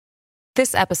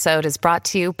This episode is brought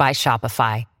to you by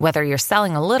Shopify. Whether you're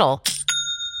selling a little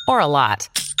or a lot,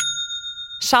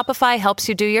 Shopify helps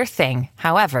you do your thing,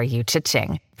 however you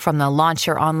cha-ching. From the launch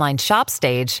your online shop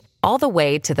stage, all the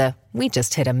way to the we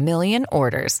just hit 1 million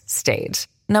orders stage.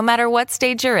 No matter what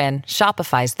stage you're in,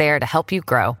 Shopify's there to help you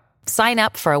grow. Sign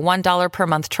up for a $1 per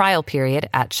month trial period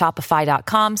at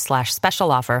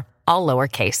shopify.com/special offer, all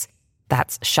lowercase.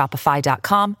 That's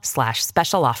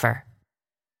shopify.com/special offer.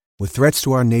 With threats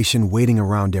to our nation waiting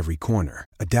around every corner,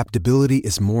 adaptability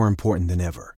is more important than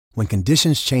ever. When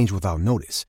conditions change without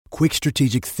notice, quick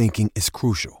strategic thinking is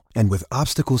crucial. And with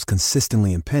obstacles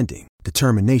consistently impending,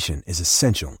 determination is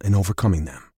essential in overcoming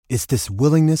them. It's this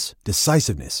willingness,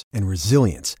 decisiveness, and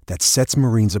resilience that sets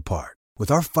Marines apart. With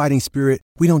our fighting spirit,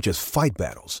 we don't just fight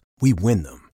battles, we win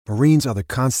them. Marines are the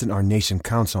constant our nation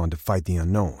counts on to fight the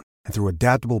unknown. And through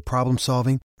adaptable problem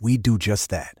solving, we do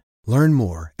just that. Learn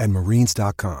more at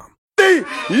Marines.com.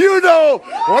 You know,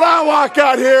 when I walk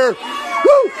out here,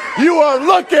 you are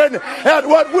looking at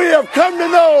what we have come to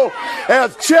know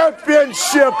as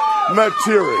championship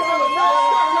material.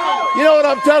 You know what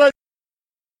I'm telling you?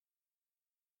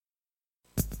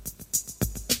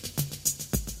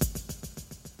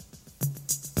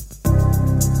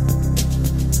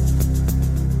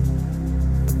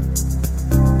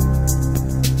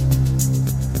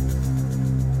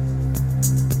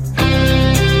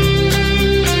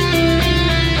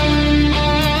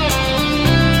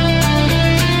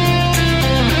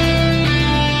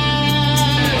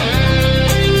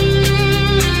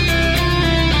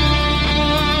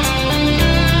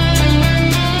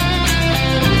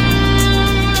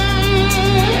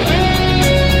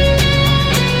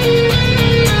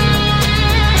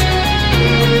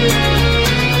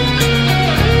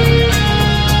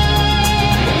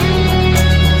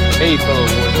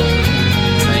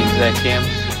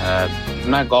 I'm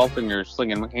not golfing or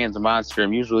slinging my hands of monster.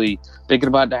 I'm usually thinking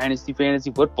about Dynasty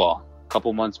fantasy football. A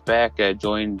couple months back, I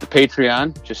joined the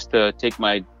Patreon just to take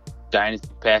my Dynasty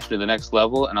passion to the next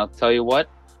level. And I'll tell you what,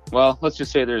 well, let's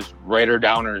just say there's writer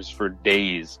downers for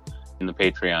days in the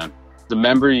Patreon. The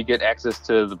member, you get access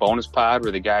to the bonus pod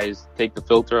where the guys take the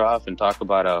filter off and talk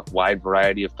about a wide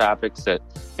variety of topics that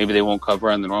maybe they won't cover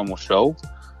on the normal show.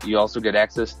 You also get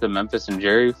access to Memphis and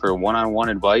Jerry for one-on-one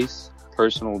advice,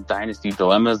 personal Dynasty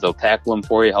dilemmas. They'll tackle them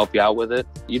for you, help you out with it.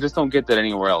 You just don't get that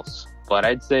anywhere else. But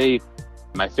I'd say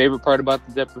my favorite part about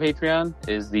the Patreon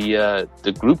is the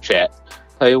group chat.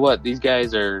 Tell you what, these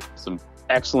guys are some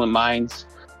excellent minds,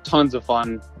 tons of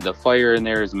fun. The fire in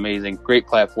there is amazing. Great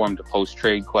platform to post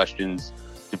trade questions,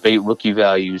 debate rookie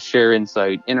values, share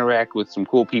insight, interact with some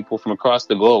cool people from across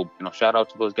the globe. You know, shout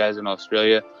out to those guys in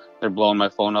Australia. They're blowing my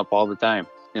phone up all the time.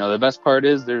 You know, the best part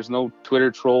is there's no Twitter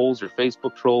trolls or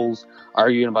Facebook trolls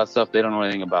arguing about stuff they don't know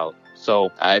anything about. So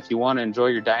if you want to enjoy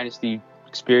your Dynasty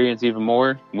experience even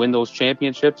more, win those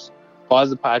championships, pause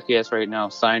the podcast right now,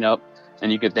 sign up,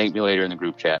 and you can thank me later in the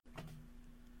group chat.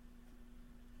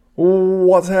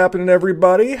 What's happening,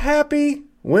 everybody? Happy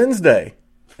Wednesday.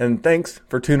 And thanks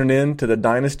for tuning in to the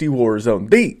Dynasty WarZone,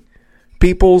 the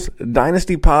People's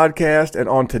Dynasty podcast. And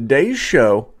on today's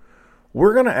show,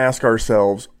 we're going to ask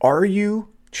ourselves, are you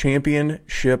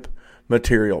championship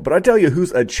material? But I tell you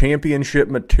who's a championship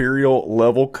material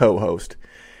level co-host.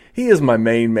 He is my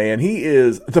main man. He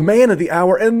is the man of the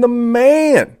hour and the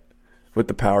man with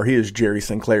the power. He is Jerry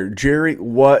Sinclair. Jerry,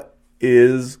 what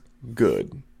is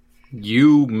good?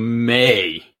 You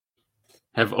may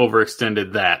have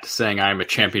overextended that, saying I'm a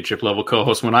championship level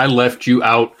co-host when I left you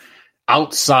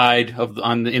outside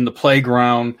in the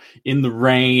playground in the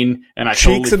rain, and I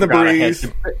cheeks totally in the breeze.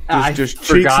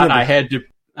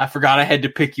 I forgot I had to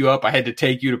pick you up. I had to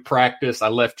take you to practice. I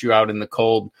left you out in the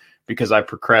cold because I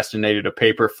procrastinated a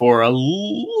paper for a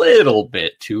little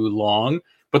bit too long.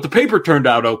 But the paper turned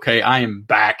out okay. I am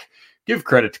back. Give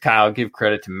credit to Kyle. Give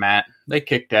credit to Matt. They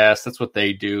kicked ass. That's what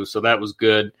they do. So that was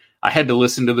good. I had to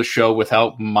listen to the show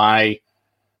without my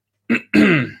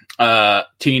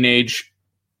teenage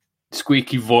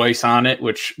squeaky voice on it,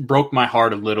 which broke my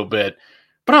heart a little bit.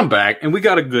 But I'm back, and we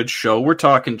got a good show. We're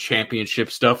talking championship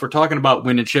stuff. We're talking about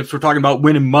winning chips. We're talking about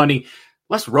winning money.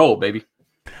 Let's roll, baby.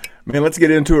 Man, let's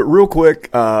get into it real quick.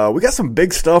 We got some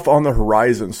big stuff on the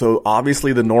horizon. So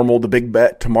obviously the big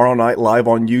bet tomorrow night live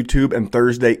on YouTube and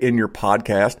Thursday in your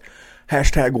podcast.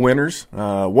 Hashtag winners.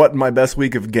 Wasn't my best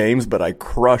week of games, but I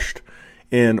crushed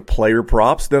in player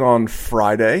props. Then on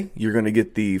Friday, you're going to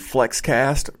get the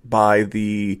Flexcast by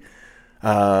the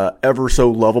ever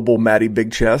so lovable Matty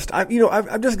Big Chest.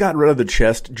 I've just gotten rid of the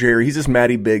chest, Jerry. He's just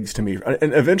Matty Biggs to me,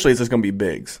 and eventually it's just going to be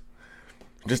Biggs.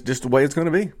 Just the way it's going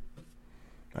to be.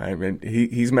 I mean,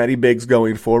 he's Matty Biggs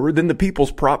going forward. Then the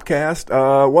People's Propcast.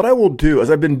 What I will do is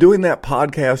I've been doing that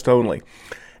podcast only.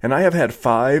 And I have had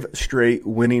 5 straight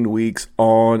winning weeks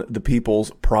on the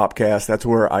People's Propcast. That's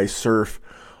where I surf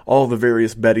all the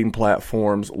various betting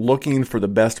platforms looking for the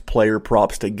best player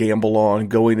props to gamble on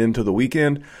going into the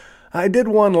weekend. I did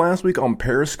one last week on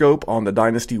Periscope on the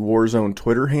Dynasty WarZone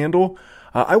Twitter handle.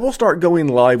 I will start going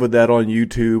live with that on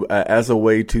YouTube as a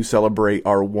way to celebrate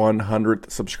our 100th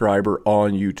subscriber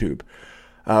on YouTube.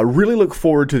 Really look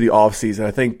forward to the offseason.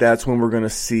 I think that's when we're going to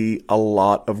see a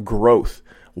lot of growth.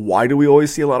 Why do we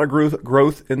always see a lot of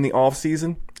growth in the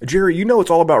offseason? Jerry, you know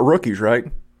it's all about rookies, right?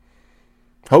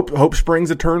 Hope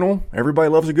springs eternal. Everybody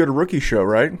loves a good rookie show,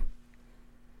 right?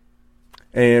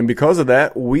 And because of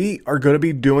that, we are going to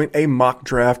be doing a mock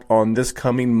draft on this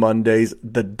coming Monday's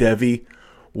The Devy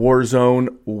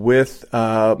WarZone with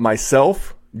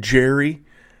myself, Jerry,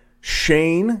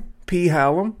 Shane P.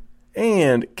 Hallam,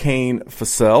 and Kane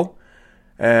Fassell,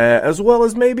 as well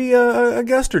as maybe a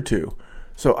guest or two.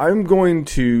 So I'm going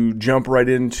to jump right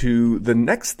into the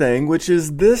next thing, which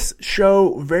is this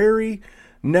show, very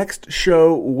next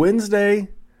show, Wednesday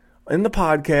in the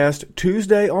podcast,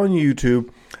 Tuesday on YouTube.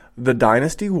 The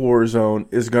Dynasty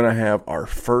WarZone is going to have our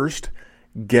first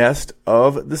guest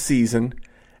of the season,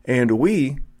 and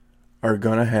we are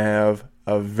going to have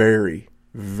a very,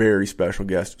 very special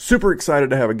guest. Super excited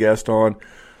to have a guest on.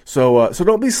 So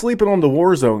don't be sleeping on the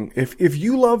WarZone. If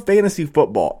you love fantasy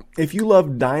football, if you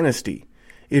love Dynasty,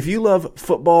 if you love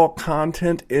football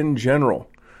content in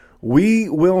general, we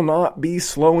will not be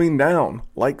slowing down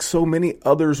like so many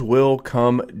others will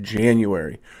come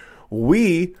January.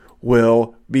 We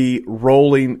will be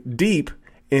rolling deep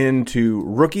into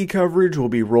rookie coverage. We'll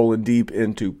be rolling deep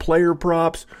into player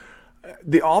props.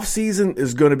 The offseason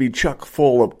is going to be chock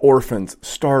full of orphans,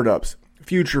 startups,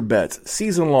 future bets,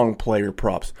 season-long player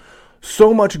props.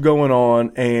 So much going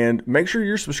on, and make sure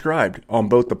you're subscribed on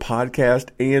both the podcast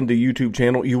and the YouTube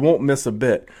channel. You won't miss a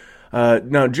bit.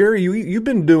 Now, Jerry, you've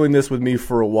been doing this with me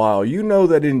for a while. You know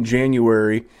that in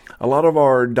January, a lot of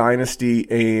our Dynasty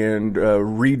and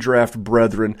redraft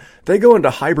brethren, they go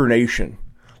into hibernation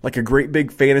like a great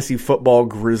big fantasy football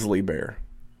grizzly bear.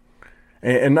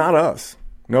 And not us.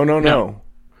 No.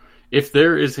 If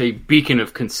there is a beacon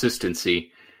of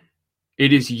consistency,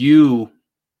 it is you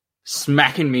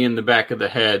smacking me in the back of the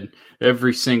head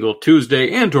every single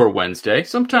Tuesday and or Wednesday.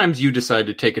 Sometimes you decide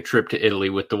to take a trip to Italy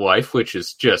with the wife, which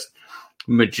is just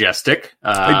majestic.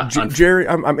 Jerry,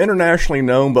 I'm internationally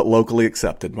known but locally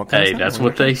accepted. Hey, that's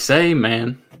what they say,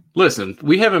 man. Listen,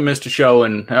 we haven't missed a show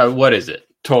in, what is it,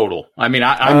 total? I mean,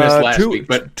 I missed last week,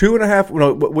 but 2.5.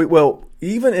 No, well,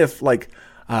 even if like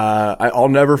I'll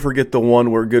never forget the one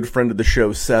where a good friend of the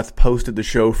show, Seth, posted the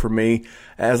show for me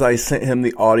as I sent him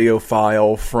the audio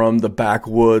file from the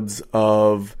backwoods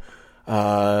of,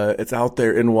 it's out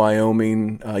there in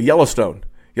Wyoming, Yellowstone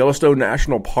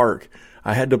National Park.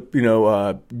 I had to,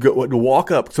 go to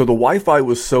walk up. So the Wi-Fi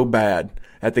was so bad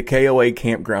at the KOA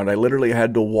campground, I literally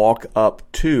had to walk up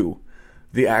to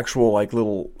the actual the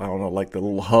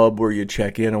little hub where you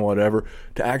check in and whatever,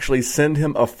 to actually send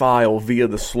him a file via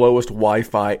the slowest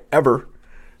Wi-Fi ever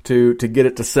to get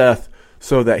it to Seth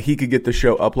so that he could get the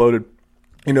show uploaded.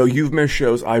 You've missed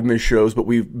shows, I've missed shows, but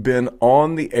we've been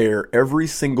on the air every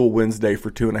single Wednesday for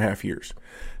 2.5 years.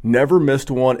 Never missed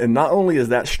one, and not only is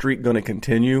that streak going to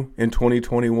continue in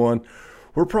 2021,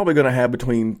 we're probably going to have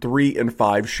between 3 and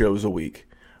 5 shows a week.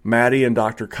 Maddie and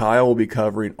Dr. Kyle will be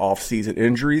covering off-season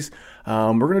injuries.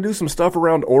 We're going to do some stuff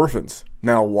around orphans.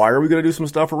 Now, why are we going to do some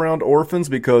stuff around orphans?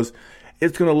 Because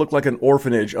it's going to look like an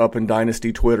orphanage up in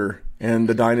Dynasty Twitter and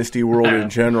the Dynasty world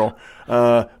in general.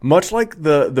 Much like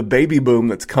the baby boom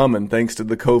that's coming thanks to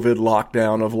the COVID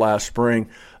lockdown of last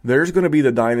spring, there's going to be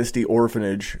the Dynasty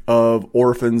orphanage of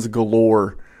orphans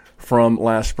galore from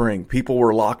last spring. People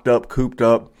were locked up, cooped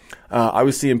up. I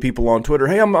was seeing people on Twitter,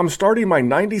 hey, I'm starting my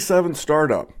 97th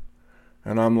startup.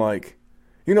 And I'm like,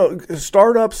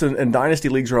 startups and Dynasty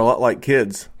leagues are a lot like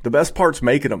kids. The best part's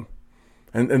making them.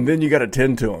 And then you got to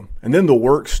tend to them. And then the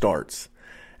work starts.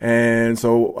 And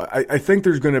so I think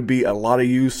there's going to be a lot of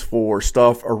use for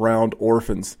stuff around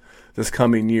orphans this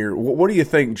coming year. What do you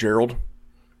think, Gerald?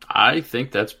 I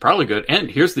think that's probably good. And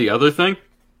here's the other thing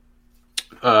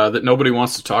that nobody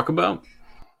wants to talk about.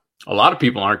 A lot of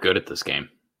people aren't good at this game.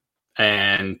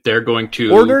 And they're going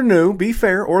to... Or they're new, be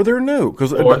fair, or they're new.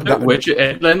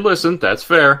 Then listen, that's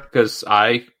fair, because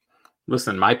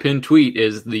my pinned tweet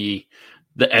is the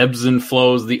ebbs and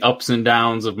flows, the ups and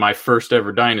downs of my first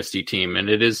ever Dynasty team, and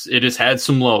it has had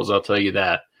some lows, I'll tell you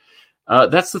that.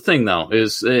 That's the thing, though,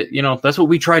 is, that's what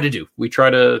we try to do. We try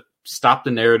to stop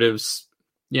the narratives,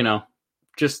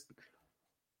 just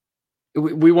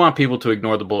we want people to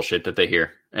ignore the bullshit that they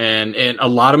hear and a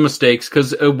lot of mistakes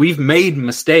because we've made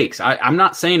mistakes. I'm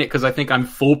not saying it because I think I'm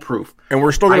foolproof. And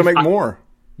we're still going to make more.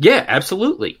 Yeah,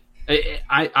 absolutely.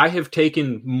 I have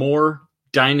taken more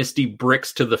Dynasty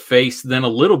bricks to the face than a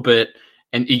little bit,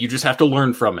 and you just have to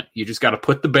learn from it. You just got to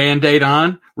put the Band-Aid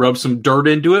on, rub some dirt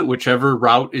into it, whichever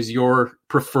route is your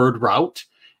preferred route,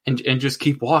 and just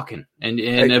keep walking. And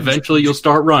eventually you'll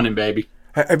start running, baby.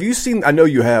 Have you seen, I know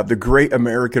you have, the great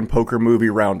American poker movie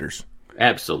Rounders?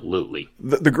 Absolutely.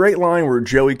 The great line where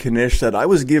Joey Knish said, I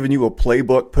was giving you a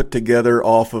playbook put together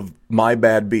off of my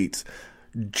bad beats.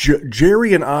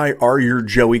 Jerry and I are your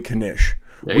Joey Knish.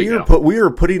 We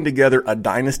are putting together a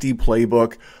Dynasty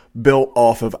playbook built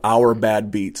off of our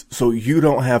bad beats, so you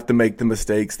don't have to make the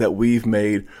mistakes that we've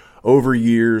made over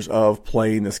years of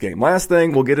playing this game. Last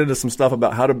thing, we'll get into some stuff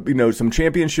about how to, some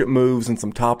championship moves and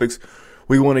some topics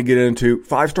we want to get into.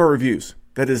 5-star reviews.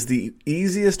 That is the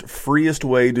easiest, freest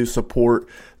way to support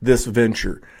this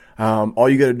venture. All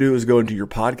you got to do is go into your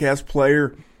podcast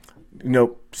player.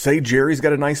 Say Jerry's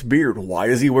got a nice beard. Why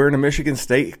is he wearing a Michigan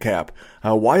State cap?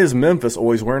 Why is Memphis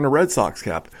always wearing a Red Sox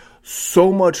cap?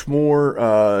 So much more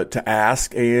to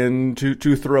ask and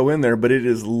to throw in there, but it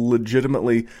is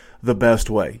legitimately the best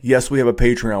way. Yes, we have a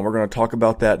Patreon. We're going to talk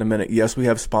about that in a minute. Yes, we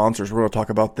have sponsors. We're going to talk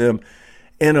about them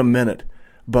in a minute.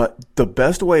 But the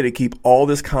best way to keep all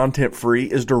this content free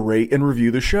is to rate and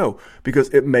review the show because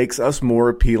it makes us more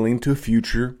appealing to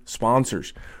future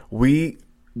sponsors. We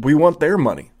want their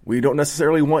money. We don't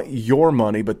necessarily want your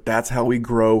money, but that's how we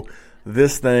grow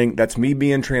this thing. That's me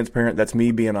being transparent. That's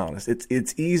me being honest.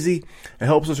 It's easy. It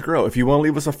helps us grow. If you want to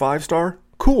leave us a 5-star,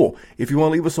 cool. If you want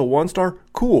to leave us a 1-star,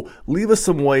 cool. Leave us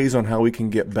some ways on how we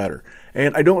can get better.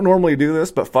 And I don't normally do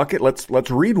this, but fuck it.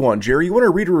 Let's read one. Jerry, you want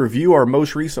to read a review, our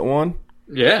most recent one?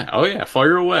 Yeah. Oh, yeah.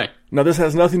 Fire away. Now, this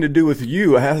has nothing to do with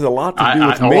you. It has a lot to do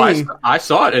with me. I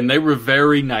saw it, and they were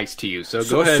very nice to you. So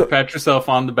go ahead, pat yourself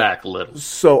on the back a little.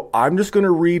 So I'm just going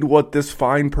to read what this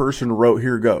fine person wrote.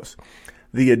 Here goes.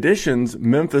 The additions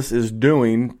Memphis is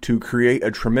doing to create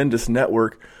a tremendous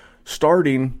network,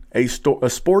 starting a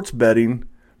sports betting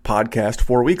podcast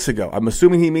 4 weeks ago. I'm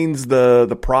assuming he means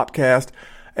the Propcast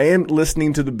and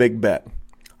listening to the Big Bet.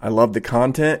 I love the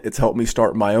content. It's helped me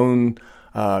start my own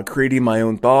creating my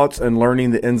own thoughts and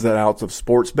learning the ins and outs of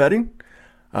sports betting.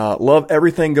 Love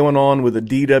everything going on with the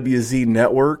DWZ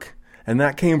network. And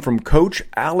that came from Coach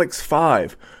Alex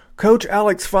 5. Coach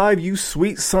Alex 5, you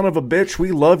sweet son of a bitch.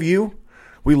 We love you.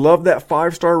 We love that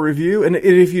 5-star review. And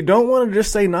if you don't want to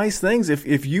just say nice things,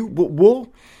 if you,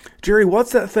 Jerry,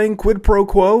 what's that thing? Quid pro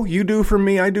quo. You do for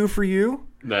me, I do for you.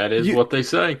 That is what they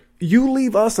say. You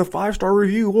leave us a 5-star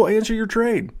review, we'll answer your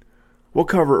trade. We'll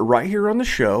cover it right here on the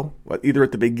show, either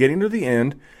at the beginning or the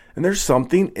end, and there's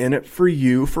something in it for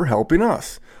you for helping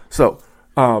us. So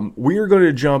we are going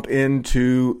to jump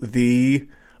into the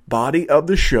body of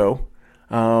the show.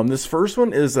 This first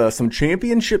one is some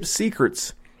championship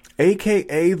secrets,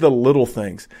 a.k.a. the little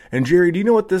things. And Jerry, do you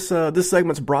know what this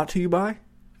segment's brought to you by?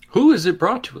 Who is it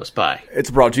brought to us by?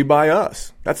 It's brought to you by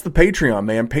us. That's the Patreon,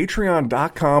 man.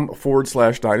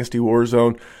 Patreon.com/Dynasty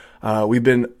WarZone. We've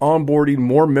been onboarding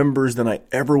more members than I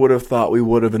ever would have thought we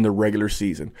would have in the regular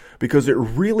season because it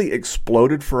really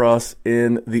exploded for us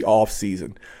in the off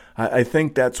season. I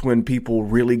think that's when people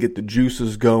really get the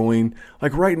juices going.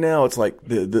 Like right now, it's like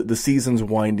the season's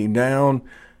winding down.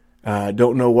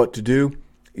 Don't know what to do.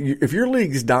 If your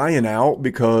league's dying out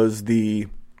because the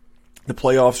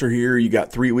playoffs are here, you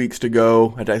got 3 weeks to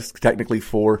go. That's technically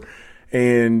 4,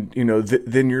 and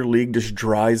then your league just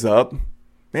dries up.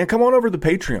 Man, come on over to the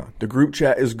Patreon. The group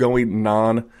chat is going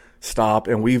non-stop,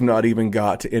 and we've not even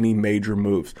got to any major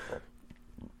moves.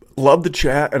 Love the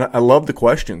chat, and I love the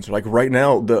questions. Like right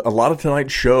now, a lot of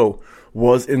tonight's show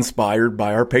was inspired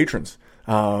by our patrons.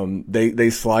 They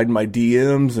slide my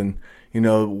DMs and,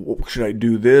 should I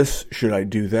do this? Should I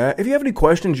do that? If you have any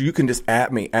questions, you can just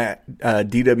at me at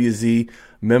DWZ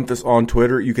Memphis on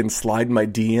Twitter. You can slide my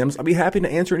DMs. I'll be happy to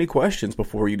answer any questions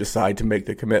before you decide to make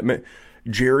the commitment.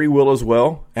 Jerry will as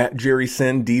well at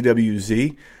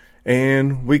JerrySendDWZ,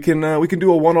 and we can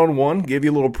do a one-on-one, give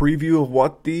you a little preview of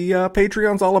what the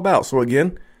Patreon's all about. So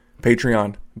again,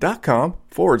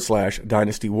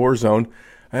 patreon.com/Dynasty WarZone,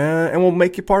 and we'll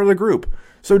make you part of the group.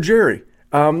 So Jerry,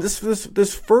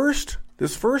 this first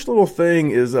little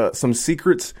thing is some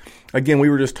secrets. Again,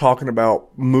 we were just talking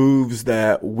about moves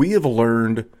that we have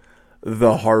learned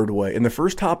the hard way, and the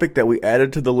first topic that we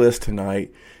added to the list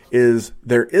tonight is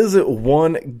there isn't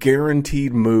one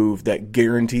guaranteed move that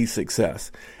guarantees success.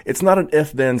 It's not an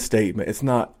if-then statement. It's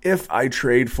not if I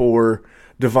trade for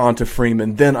Devonta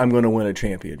Freeman, then I'm going to win a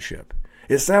championship.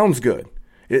 It sounds good.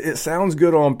 It sounds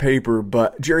good on paper,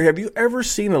 but Jerry, have you ever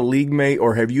seen a league mate,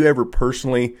 or have you ever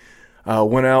personally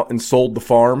went out and sold the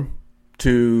farm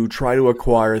to try to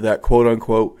acquire that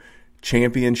quote-unquote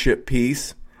championship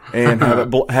piece and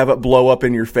have it blow up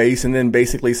in your face and then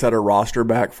basically set a roster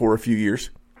back for a few years?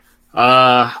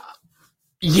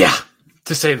 Yeah,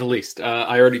 to say the least.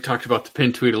 I already talked about the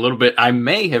pin tweet a little bit. I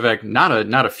may have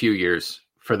not a few years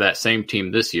for that same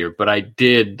team this year, but I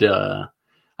did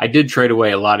trade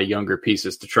away a lot of younger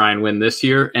pieces to try and win this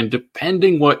year. And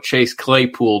depending what Chase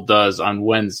Claypool does on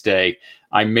Wednesday,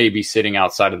 I may be sitting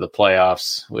outside of the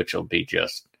playoffs, which will be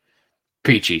just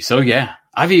peachy. So yeah,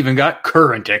 I've even got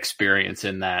current experience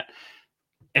in that.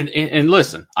 And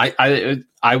listen,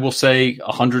 I will say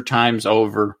 100 times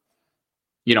over,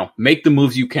 make the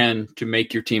moves you can to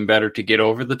make your team better, to get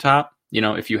over the top.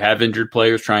 If you have injured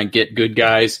players, try and get good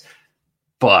guys.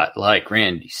 But like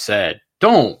Randy said,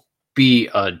 don't be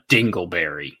a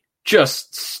dingleberry.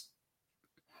 Just,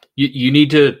 you need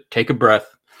to take a breath.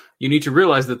 You need to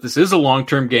realize that this is a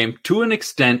long-term game to an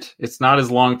extent. It's not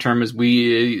as long-term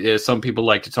as some people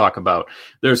like to talk about.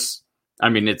 It's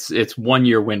 1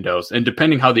 year windows, and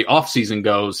depending how the offseason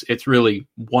goes, it's really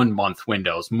 1 month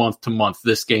windows, month to month.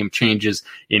 This game changes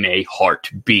in a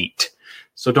heartbeat.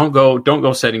 So don't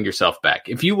go setting yourself back.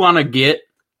 If you want to get,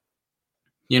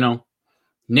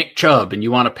 Nick Chubb and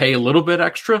you want to pay a little bit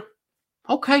extra,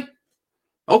 okay.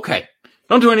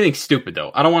 Don't do anything stupid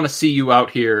though. I don't want to see you out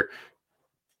here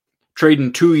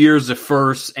trading 2 years of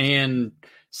first and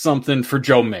something for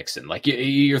Joe Mixon. Like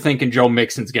you're thinking Joe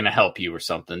Mixon's going to help you or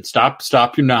something. Stop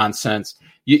your nonsense.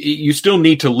 You still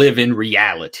need to live in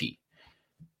reality.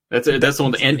 That's the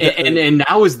one. And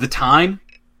now is the time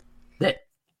that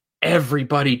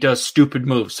everybody does stupid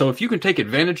moves. So if you can take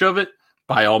advantage of it,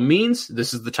 by all means,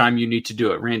 this is the time you need to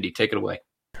do it. Randy, take it away.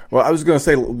 Well, I was going to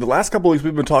say, the last couple of weeks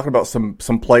we've been talking about some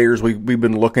players we've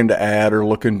been looking to add or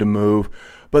looking to move.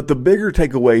 But the bigger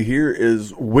takeaway here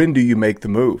is, when do you make the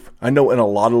move? I know in a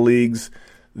lot of leagues,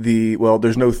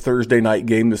 there's no Thursday night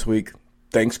game this week,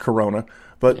 thanks Corona.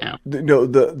 But yeah.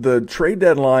 The trade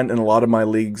deadline in a lot of my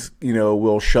leagues,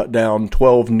 will shut down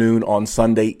 12 noon on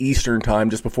Sunday Eastern time,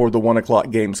 just before the 1 o'clock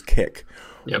games kick.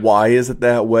 Yep. Why is it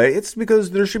that way? It's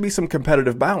because there should be some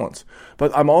competitive balance.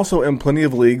 But I'm also in plenty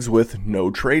of leagues with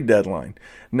no trade deadline.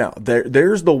 Now,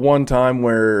 there's the one time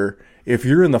where if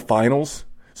you're in the finals,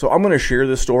 so I'm going to share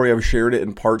this story. I've shared it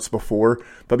in parts before,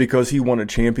 but because he won a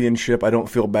championship, I don't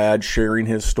feel bad sharing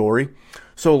his story.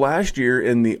 So last year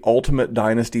in the Ultimate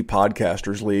Dynasty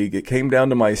Podcasters League, it came down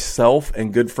to myself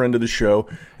and good friend of the show,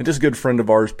 and just good friend of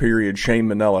ours, period, Shane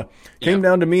Manella. Came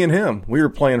down to me and him. We were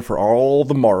playing for all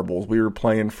the marbles. We were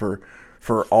playing for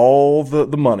all the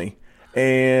money.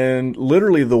 And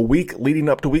literally the week leading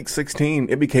up to week 16,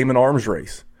 it became an arms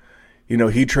race.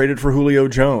 He traded for Julio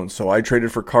Jones, so I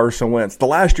traded for Carson Wentz. The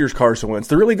last year's Carson Wentz,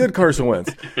 the really good Carson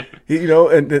Wentz.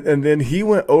 And then he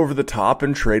went over the top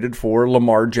and traded for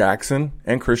Lamar Jackson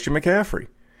and Christian McCaffrey.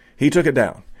 He took it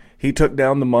down. He took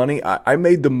down the money. I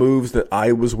made the moves that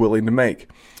I was willing to make.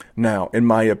 Now, in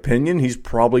my opinion, he's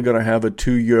probably going to have a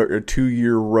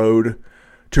two-year road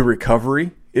to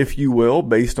recovery, if you will,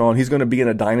 based on he's going to be in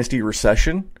a dynasty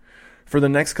recession for the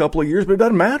next couple of years, but it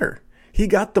doesn't matter. He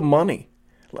got the money.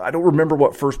 I don't remember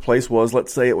what first place was.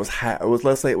 Let's say it was half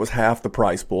the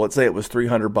price pool. Let's say it was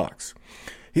 $300.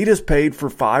 He just paid for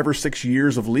 5 or 6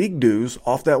 years of league dues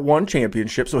off that one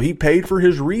championship. So he paid for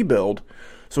his rebuild.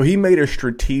 So he made a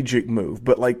strategic move.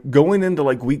 But going into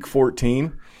week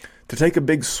 14 to take a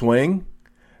big swing,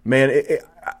 man,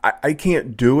 I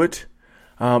can't do it.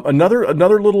 Another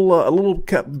little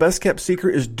best kept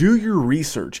secret is do your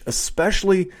research,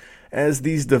 especially as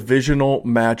these divisional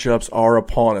matchups are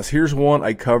upon us. Here's one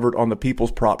I covered on the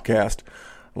People's Propcast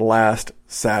last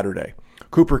Saturday.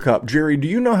 Cooper Kupp. Jerry, do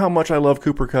you know how much I love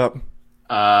Cooper Kupp?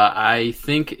 I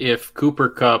think if you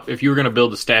were going to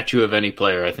build a statue of any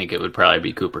player, I think it would probably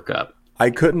be Cooper Kupp. I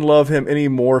couldn't love him any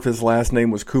more if his last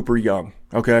name was Cooper Young.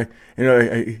 Okay?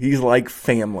 He's like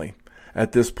family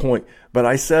at this point. But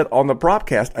I said on the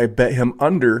Propcast, I bet him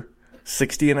under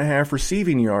 60.5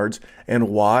 receiving yards. And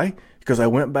why? Because I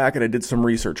went back and I did some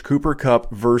research. Cooper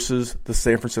Kupp versus the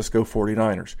San Francisco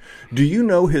 49ers. Do you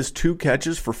know his 2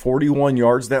 catches for 41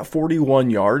 yards? That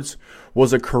 41 yards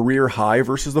was a career high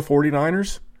versus the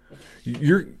 49ers?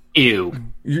 Ew.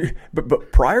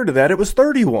 But prior to that, it was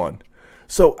 31.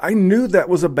 So I knew that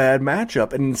was a bad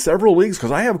matchup. And in several leagues,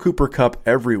 because I have Cooper Kupp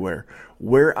everywhere,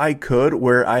 where I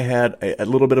had a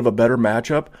little bit of a better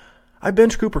matchup, I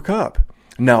benched Cooper Kupp.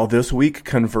 Now this week,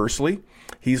 conversely,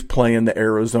 he's playing the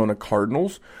Arizona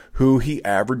Cardinals, who he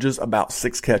averages about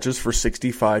 6 catches for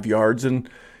 65 yards. And,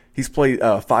 He's played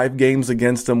 5 games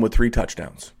against them with 3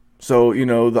 touchdowns. So,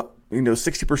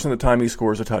 60% of the time he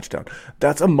scores a touchdown.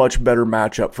 That's a much better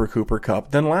matchup for Cooper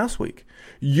Kupp than last week.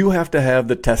 You have to have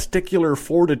the testicular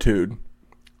fortitude,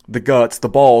 the guts, the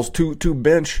balls to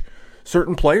bench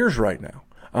certain players right now.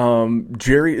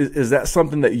 Jerry, is that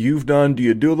something that you've done? Do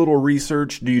you do a little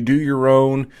research? Do you do your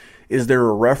own? Is there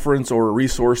a reference or a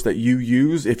resource that you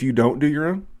use if you don't do your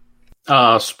own?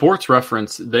 Sports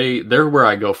Reference, they're where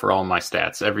I go for all my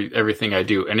stats, everything I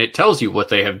do, and it tells you what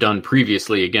they have done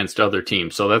previously against other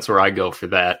teams. So that's where I go for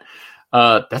that.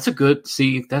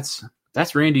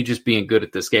 That's Randy just being good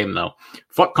at this game, though.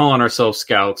 Fuck calling ourselves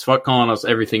scouts. Fuck calling us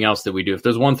everything else that we do. If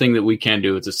there's one thing that we can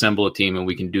do, it's assemble a team and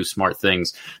we can do smart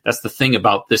things. That's the thing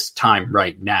about this time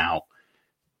right now.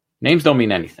 Names don't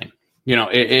mean anything.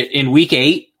 In week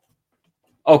 8,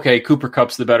 okay, Cooper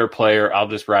Kupp's the better player. I'll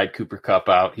just ride Cooper Kupp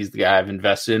out. He's the guy I've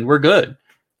invested in. We're good.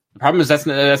 The problem is that's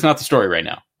not the story right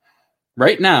now.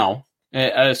 Right now,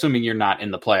 assuming you're not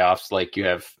in the playoffs, like you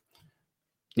have,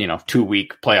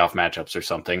 2-week playoff matchups or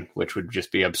something, which would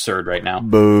just be absurd right now.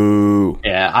 Boo.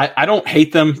 Yeah, I don't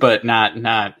hate them, but not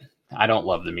I don't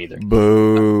love them either.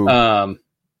 Boo.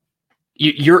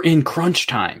 You're in crunch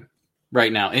time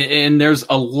right now. And there's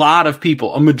a lot of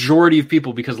people, a majority of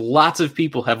people, because lots of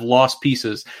people have lost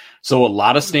pieces. So a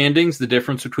lot of standings, the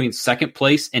difference between 2nd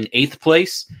place and 8th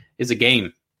place is a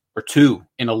game or 2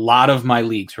 in a lot of my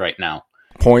leagues right now.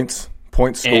 Points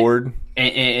scored.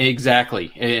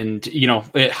 Exactly. And,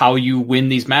 how you win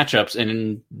these matchups.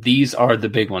 And these are the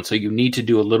big ones. So you need to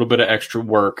do a little bit of extra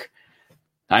work.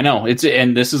 I know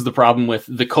and this is the problem with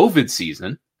the COVID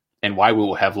season and why we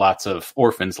will have lots of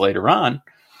orphans later on.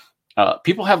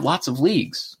 People have lots of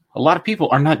leagues. A lot of people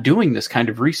are not doing this kind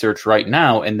of research right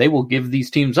now, and they will give these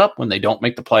teams up when they don't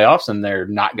make the playoffs and they're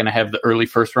not going to have the early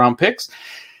first-round picks.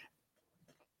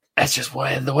 That's just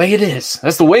the way it is.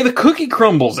 That's the way the cookie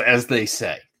crumbles, as they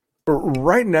say.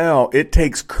 Right now, it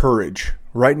takes courage.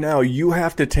 Right now, you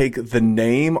have to take the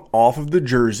name off of the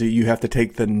jersey. You have to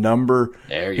take the number.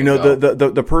 There you go.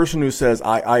 The person who says,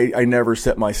 I never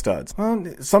set my studs. Well,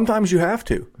 sometimes you have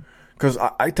to. Because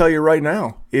I tell you right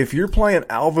now, if you're playing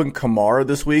Alvin Kamara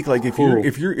this week, like if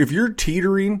you're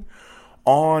teetering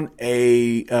on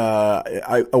a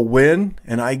win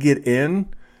and I get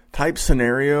in type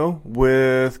scenario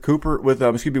with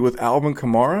Alvin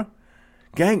Kamara,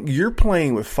 gang, you're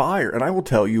playing with fire, and I will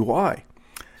tell you why.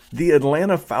 The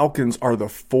Atlanta Falcons are the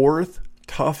 4th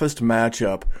toughest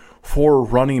matchup for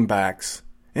running backs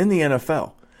in the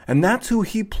NFL. And that's who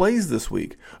he plays this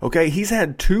week. Okay, he's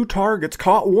had 2 targets,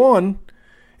 caught 1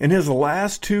 in his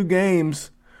last 2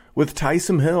 games with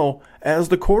Taysom Hill as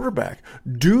the quarterback.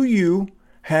 Do you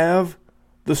have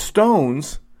the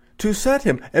stones to set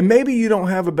him? And maybe you don't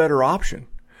have a better option.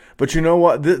 But you know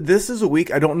what? This is a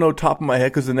week, I don't know top of my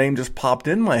head because the name just popped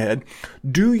in my head.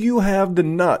 Do you have the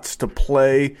nuts to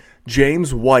play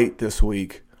James White this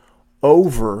week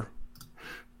over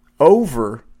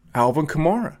Alvin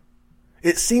Kamara?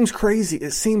 It seems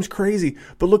crazy,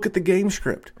 but look at the game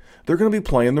script. They're going to be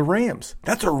playing the Rams.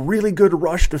 That's a really good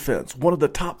rush defense, one of the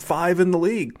top 5 in the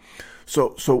league.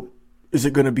 So is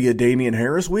it going to be a Damian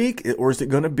Harris week, or is it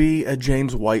going to be a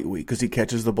James White week because he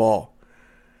catches the ball?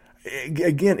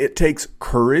 Again, it takes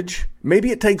courage. Maybe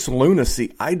it takes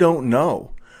lunacy. I don't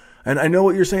know. And I know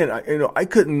what you're saying. I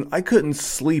couldn't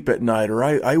sleep at night, or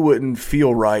I wouldn't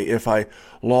feel right if I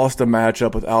lost a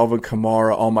matchup with Alvin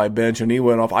Kamara on my bench and he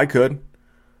went off. I could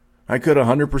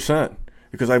 100%,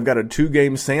 because I've got a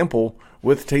 2-game sample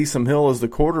with Taysom Hill as the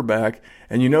quarterback.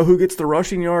 And you know who gets the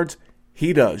rushing yards?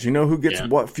 He does. You know who gets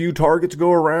what few targets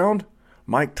go around?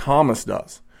 Mike Thomas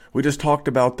does. We just talked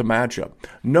about the matchup.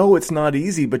 No, it's not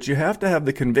easy, but you have to have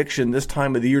the conviction this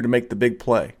time of the year to make the big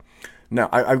play. Now,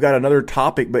 I've got another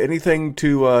topic, but anything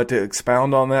to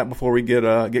expound on that before we get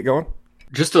going?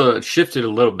 Just to shift it a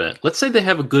little bit. Let's say they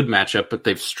have a good matchup, but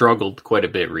they've struggled quite a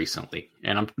bit recently.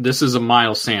 And this is a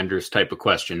Miles Sanders type of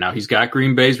question. Now, he's got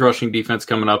Green Bay's rushing defense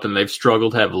coming up, and they've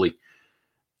struggled heavily.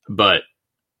 But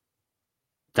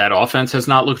that offense has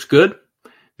not looked good.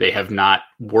 They have not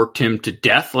worked him to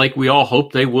death like we all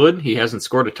hoped they would. He hasn't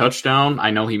scored a touchdown.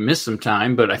 I know he missed some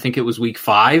time, but I think it was week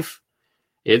 5.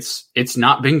 It's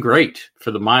not been great for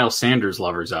the Miles Sanders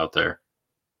lovers out there.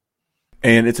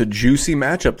 And it's a juicy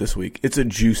matchup this week. It's a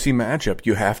juicy matchup.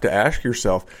 You have to ask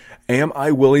yourself, am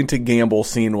I willing to gamble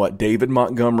seeing what David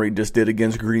Montgomery just did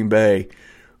against Green Bay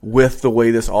with the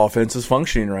way this offense is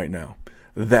functioning right now?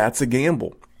 That's a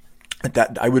gamble.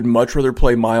 That I would much rather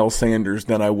play Miles Sanders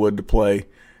than I would to play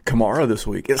Kamara this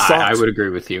week. It sucks. I would agree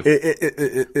with you.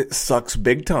 It sucks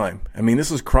big time. I mean,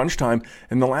 this is crunch time,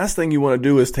 and the last thing you want to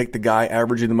do is take the guy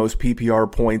averaging the most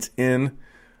PPR points in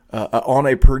on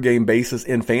a per-game basis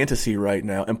in fantasy right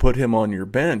now and put him on your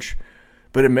bench.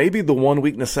 But it may be the 1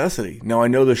 week necessity. Now, I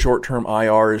know the short-term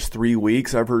IR is 3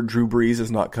 weeks. I've heard Drew Brees is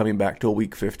not coming back till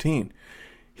week 15.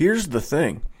 Here's the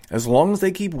thing. As long as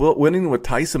they keep winning with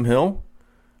Taysom Hill,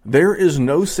 there is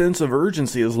no sense of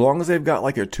urgency. As long as they've got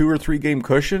like a 2 or 3 game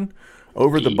cushion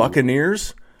over the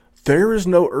Buccaneers, there is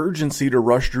no urgency to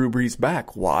rush Drew Brees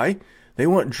back. Why? They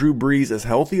want Drew Brees as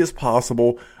healthy as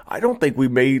possible. I don't think we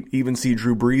may even see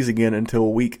Drew Brees again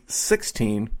until week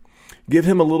 16. Give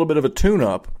him a little bit of a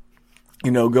tune-up.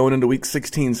 Going into week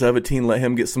 16, 17, let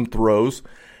him get some throws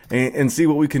and see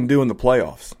what we can do in the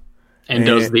playoffs. And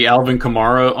does the Alvin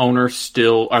Kamara owner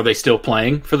are they still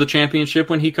playing for the championship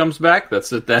when he comes back?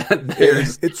 It's going to be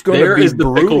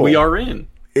the pickle we are in.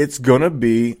 It's going to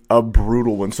be a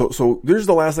brutal one. So there's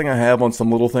the last thing I have on some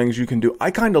little things you can do.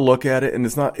 I kind of look at it, and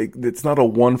it's not a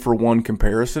 1-for-1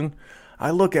 comparison.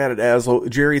 I look at it as,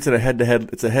 Jerry, it's a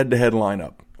head-to-head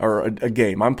lineup or a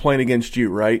game. I'm playing against you,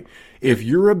 right? If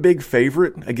you're a big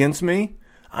favorite against me,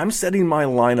 I'm setting my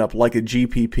lineup like a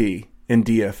GPP in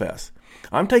DFS.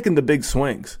 I'm taking the big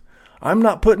swings. I'm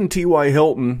not putting T.Y.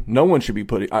 Hilton. No one should be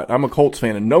putting. I'm a Colts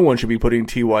fan, and no one should be putting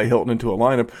T.Y. Hilton into a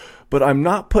lineup. But I'm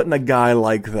not putting a guy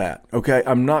like that. Okay,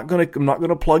 I'm not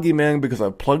gonna plug him in because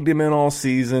I've plugged him in all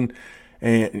season.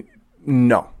 And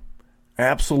no,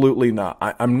 absolutely not.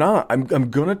 I'm not.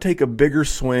 I'm gonna take a bigger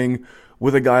swing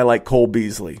with a guy like Cole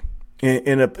Beasley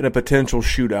in a potential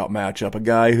shootout matchup. A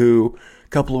guy who a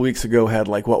couple of weeks ago had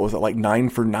 9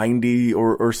 for 90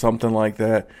 or something like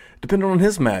that. Depending on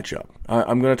his matchup,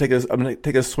 I'm gonna take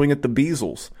a swing at the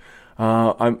Beasles.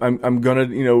 I'm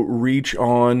gonna reach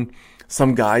on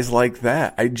some guys like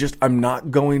that. I'm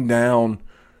not going down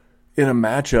in a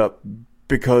matchup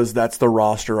because that's the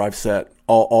roster I've set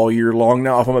all year long.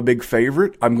 Now, if I'm a big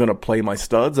favorite, I'm gonna play my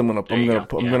studs. If I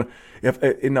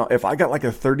got like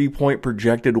a 30-point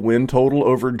projected win total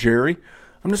over Jerry,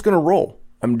 I'm just gonna roll.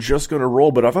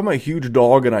 But if I'm a huge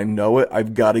dog and I know it,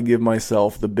 I've got to give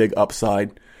myself the big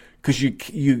upside. Because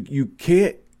you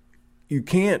can't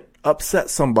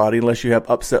upset somebody unless you have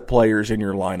upset players in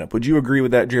your lineup. Would you agree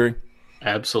with that, Jerry?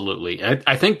 Absolutely.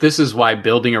 I think this is why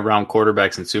building around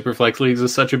quarterbacks in Superflex leagues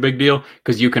is such a big deal,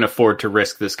 because you can afford to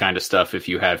risk this kind of stuff. If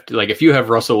you have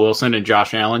Russell Wilson and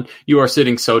Josh Allen, you are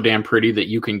sitting so damn pretty that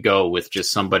you can go with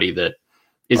just somebody that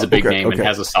is a big name and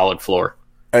has a solid floor.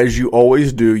 As you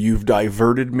always do, you've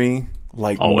diverted me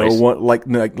like always. No one,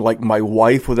 like my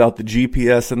wife without the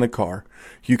GPS in the car.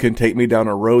 You can take me down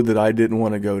a road that I didn't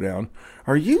want to go down.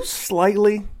 Are you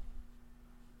slightly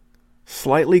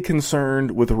concerned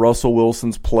with Russell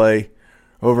Wilson's play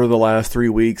over the last 3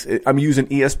 weeks? I'm using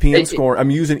ESPN scoring.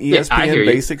 I'm using ESPN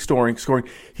basic scoring.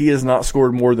 He has not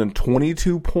scored more than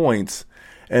 22 points.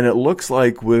 And it looks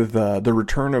like with the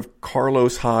return of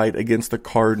Carlos Hyde against the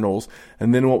Cardinals,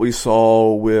 and then what we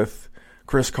saw with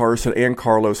Chris Carson and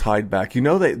Carlos Hyde back,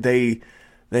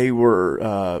 they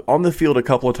were on the field a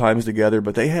couple of times together,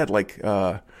 but they had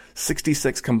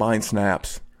 66 combined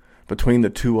snaps between the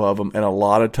two of them and a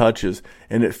lot of touches.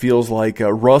 And it feels like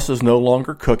Russ is no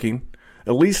longer cooking,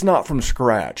 at least not from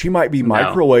scratch. He might be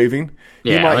microwaving.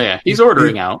 He's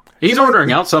ordering out. He's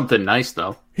ordering out something nice,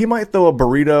 though. He might throw a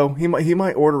burrito. He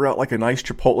might order out like a nice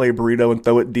Chipotle burrito and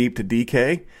throw it deep to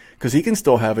DK because he can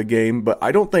still have a game. But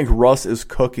I don't think Russ is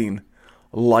cooking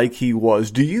like he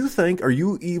was. Are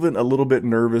you even a little bit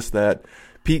nervous that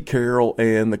Pete Carroll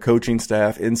and the coaching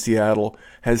staff in Seattle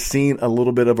has seen a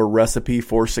little bit of a recipe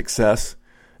for success?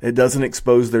 It doesn't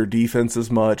expose their defense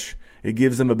as much. It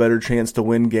gives them a better chance to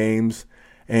win games.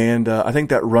 And I think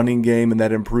that running game and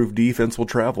that improved defense will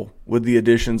travel with the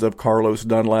additions of Carlos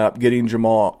Dunlap, getting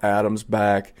Jamal Adams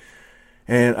back.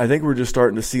 And I think we're just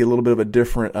starting to see a little bit of a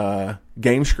different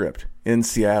game script in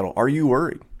Seattle. Are you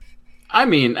worried? I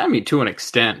mean, to an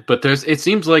extent, but it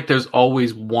seems like there's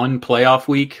always one playoff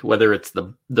week, whether it's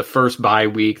the first bye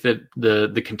week that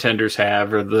the contenders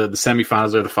have, or the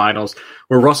semifinals or the finals,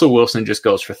 where Russell Wilson just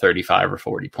goes for 35 or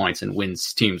 40 points and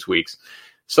wins teams weeks.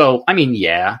 So, I mean,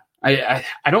 yeah, I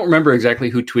don't remember exactly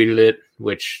who tweeted it,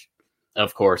 which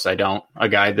of course I don't. A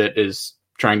guy that is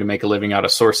trying to make a living out of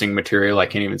sourcing material I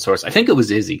can't even source. I think it was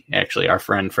Izzy, actually, our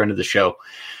friend of the show.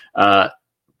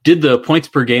 Did the points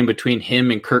per game between him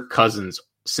and Kirk Cousins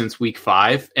since week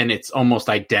 5, and it's almost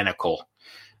identical.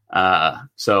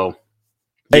 So,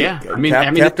 yeah,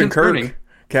 Captain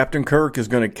Captain Kirk is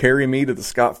going to carry me to the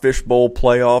Scott Fish Bowl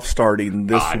playoff starting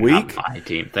this week. Not my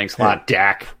team. Thanks a lot,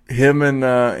 Dak. Him and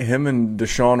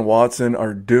Deshaun Watson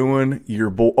are doing your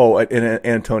boy. Oh, and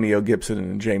Antonio Gibson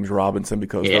and James Robinson,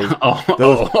 because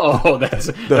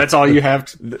that's all you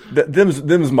have.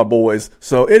 Them's my boys.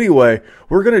 So anyway,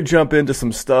 we're going to jump into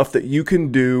some stuff that you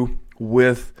can do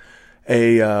with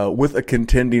a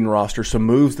contending roster, some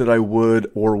moves that I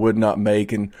would or would not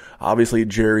make, and obviously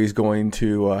Jerry's going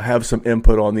to have some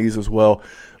input on these as well.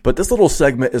 But this little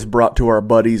segment is brought to our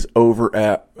buddies over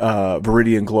at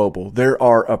Viridian Global. They're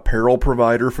our apparel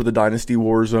provider for the Dynasty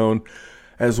WarZone,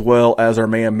 as well as our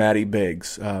man Matty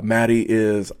Biggs. Matty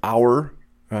is our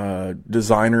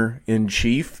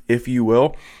designer-in-chief, if you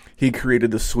will. He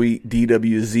created the sweet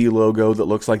DWZ logo that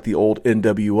looks like the old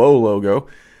NWO logo.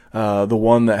 The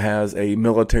one that has a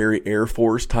military Air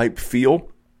Force type feel.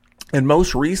 And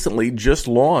most recently just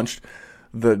launched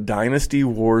the Dynasty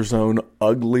WarZone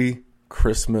Ugly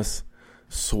Christmas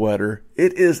Sweater.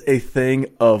 It is a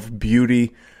thing of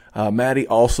beauty. Matty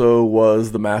also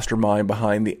was the mastermind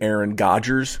behind the Aaron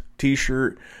Rodgers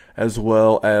t-shirt, as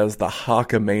well as the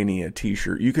Hawkamania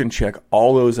t-shirt. You can check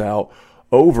all those out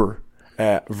over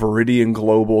at Viridian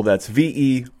Global. That's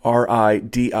Veridian,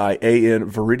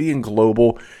 Viridian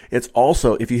Global. It's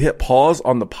also, if you hit pause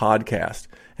on the podcast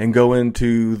and go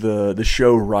into the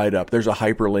show write-up, there's a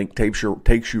hyperlink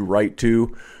takes you right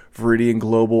to Viridian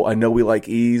Global. I know we like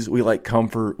ease, we like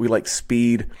comfort, we like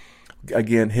speed.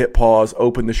 Again, hit pause,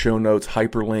 open the show notes,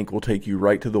 hyperlink will take you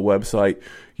right to the website.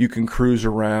 You can cruise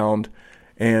around.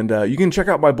 And you can check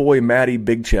out my boy Matty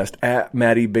Big Chest at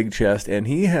Matty Big Chest, and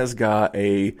he has got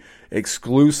a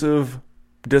exclusive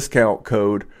discount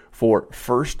code for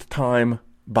first-time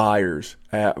buyers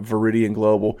at Viridian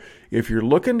Global. If you're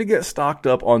looking to get stocked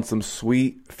up on some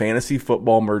sweet fantasy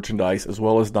football merchandise as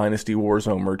well as Dynasty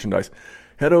WarZone merchandise,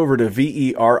 head over to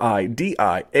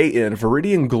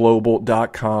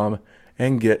ViridianGlobal.com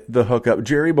and get the hookup.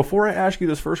 Jerry, before I ask you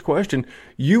this first question,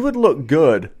 you would look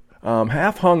good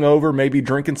half hungover, maybe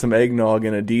drinking some eggnog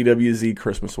in a DWZ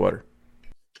Christmas sweater.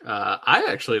 I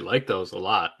actually like those a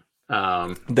lot.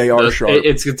 They are sharp.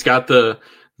 It's got the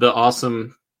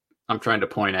awesome. I'm trying to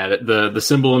point at it. The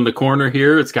symbol in the corner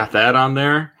here. It's got that on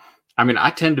there. I mean,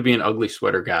 I tend to be an ugly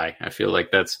sweater guy. I feel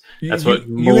like that's what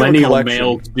millennial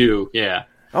males do. Yeah.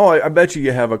 Oh, I bet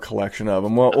you have a collection of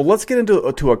them. Well, let's get into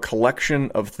a collection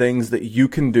of things that you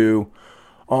can do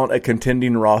on a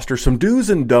contending roster, some do's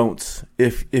and don'ts,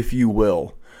 if you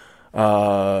will.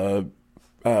 First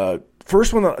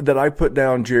one that I put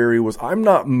down, Jerry, was I'm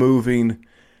not moving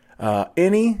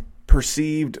any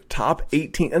perceived top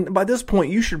 18. And by this point,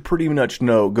 you should pretty much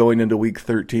know going into week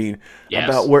 13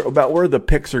 about where the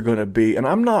picks are going to be. And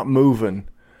I'm not moving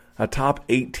a top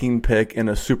 18 pick in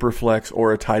a super flex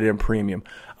or a tight end premium.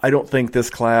 I don't think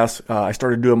this class, I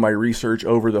started doing my research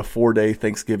over the 4-day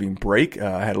Thanksgiving break.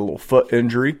 I had a little foot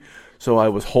injury, so I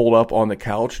was holed up on the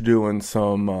couch doing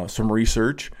some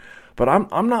research. But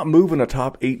I'm not moving a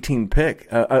top 18 pick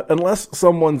unless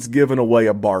someone's giving away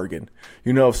a bargain.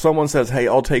 You know, if someone says, hey,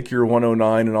 I'll take your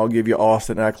 109 and I'll give you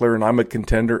Austin Eckler and I'm a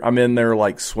contender, I'm in there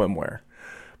like swimwear.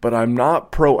 But I'm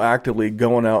not proactively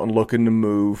going out and looking to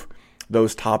move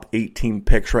those top 18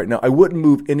 picks right now. I wouldn't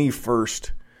move any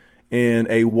first in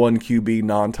a 1 QB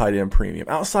non-tight end premium.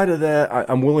 Outside of that,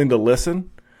 I'm willing to listen.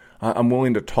 I'm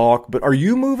willing to talk. But are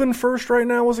you moving first right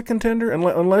now as a contender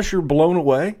unless you're blown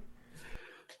away?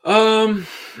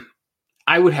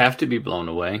 I would have to be blown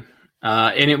away.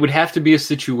 And it would have to be a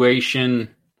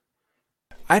situation.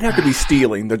 I'd have to be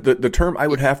stealing. The term I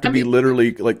would have to be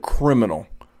literally like criminal.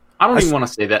 I don't even want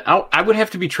to say that. I would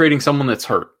have to be trading someone that's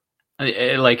hurt.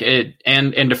 Like it,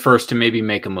 and a first to maybe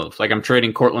make a move. Like I'm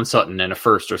trading Cortland Sutton and a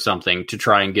first or something to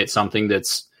try and get something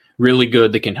that's really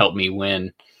good that can help me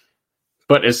win.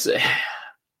 But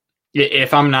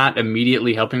if I'm not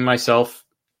immediately helping myself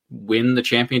win the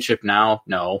championship now,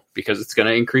 no, because it's going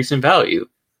to increase in value.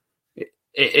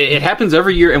 It happens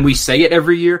every year, and we say it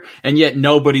every year, and yet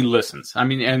nobody listens. I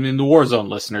mean the WarZone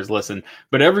listeners listen,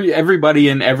 but everybody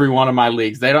in every one of my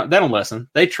leagues, they don't listen.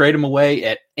 They trade them away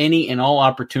at any and all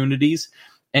opportunities,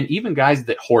 and even guys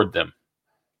that hoard them,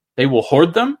 they will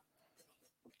hoard them,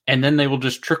 and then they will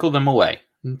just trickle them away,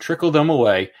 and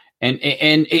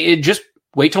it just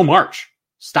wait till March.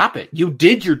 Stop it! You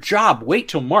did your job. Wait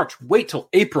till March. Wait till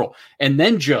April, and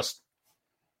then just.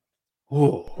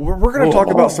 We're going to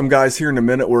talk about some guys here in a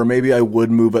minute where maybe I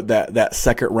would move at that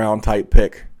second round type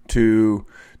pick to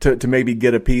maybe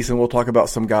get a piece, and we'll talk about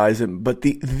some guys. But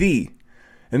and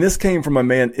this came from my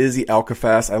man Izzy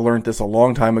Alcafas. I learned this a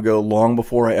long time ago, long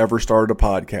before I ever started a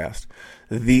podcast.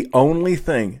 The only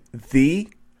thing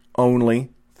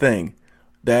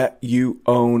that you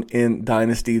own in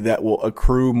Dynasty that will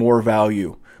accrue more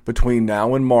value between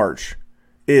now and March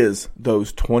is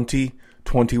those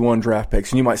 2021 draft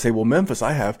picks. And you might say, well, Memphis,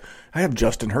 I have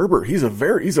Justin Herbert. He's a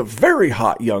very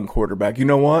hot young quarterback. You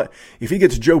know what? If he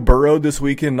gets Joe Burrow this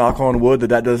weekend, knock on wood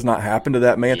that does not happen to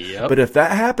that man. Yep. But if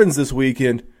that happens this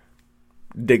weekend,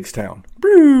 Diggstown,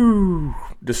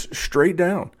 just straight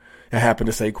down. It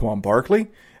happened to Saquon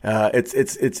Barkley.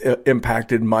 It's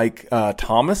impacted Mike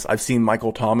Thomas. I've seen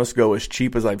Michael Thomas go as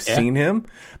cheap as I've seen him.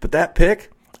 But that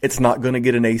pick, it's not going to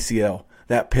get an ACL.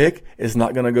 That pick is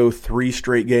not going to go 3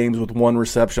 straight games with 1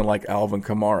 reception like Alvin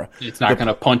Kamara. It's not going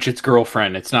to punch its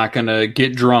girlfriend. It's not going to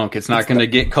get drunk. It's not going to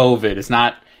get COVID. It's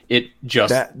not. It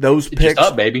just those picks, just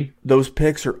up, baby. Those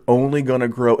picks are only going to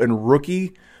grow. And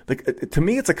rookie, to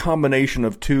me, it's a combination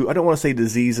of two. I don't want to say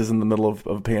diseases in the middle of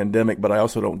a pandemic, but I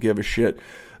also don't give a shit.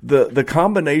 The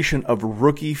combination of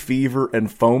rookie fever and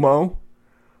FOMO,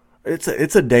 it's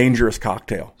a dangerous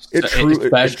cocktail.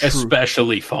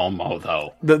 Especially FOMO,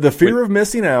 though. The fear of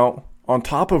missing out on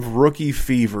top of rookie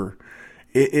fever,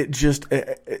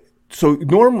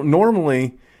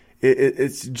 normally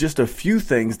it's just a few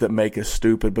things that make us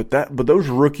stupid, but those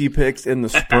rookie picks in the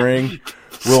spring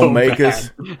will make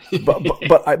us.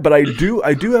 But I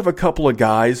do have a couple of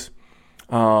guys.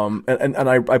 And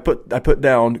I put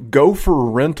down go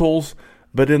for rentals,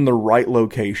 but in the right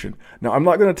location. Now, I'm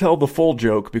not going to tell the full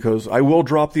joke because I will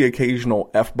drop the occasional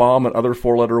F-bomb and other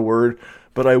 4-letter word,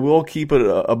 but I will keep it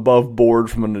above board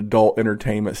from an adult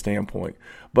entertainment standpoint.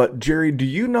 But Jerry, do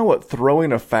you know what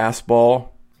throwing a fastball,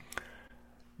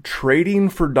 trading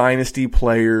for Dynasty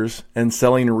players, and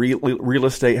selling real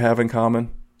estate have in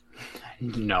common?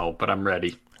 No, but I'm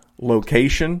ready.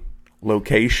 Location.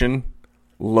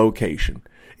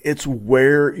 It's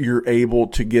where you're able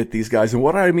to get these guys. And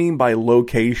what I mean by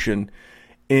location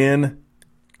in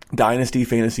Dynasty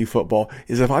Fantasy Football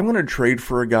is if I'm going to trade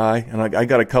for a guy, and I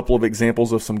got a couple of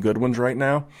examples of some good ones right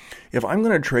now. If I'm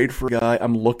going to trade for a guy,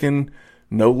 I'm looking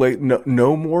no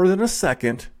more than a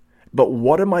second, but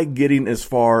what am I getting as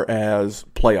far as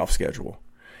playoff schedule?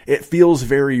 It feels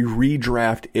very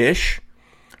redraft-ish,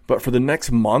 but for the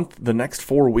next month, the next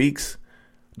 4 weeks,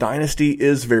 Dynasty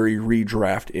is very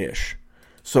redraft-ish.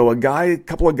 So a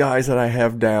couple of guys that I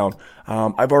have down,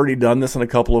 I've already done this in a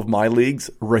couple of my leagues.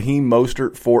 Raheem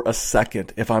Mostert for a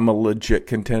second if I'm a legit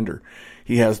contender.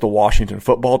 He has the Washington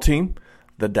football team,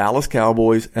 the Dallas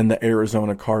Cowboys, and the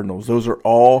Arizona Cardinals. Those are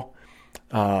all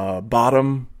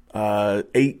bottom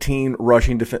 18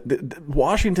 rushing defense.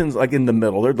 Washington's like in the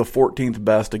middle. They're the 14th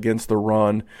best against the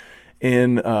run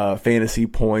in fantasy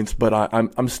points, but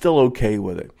I'm still okay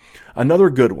with it. Another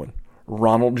good one,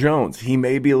 Ronald Jones. He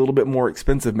may be a little bit more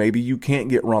expensive. Maybe you can't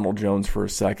get Ronald Jones for a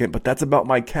second, but that's about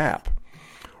my cap.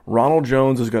 Ronald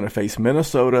Jones is going to face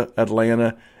Minnesota,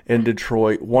 Atlanta, and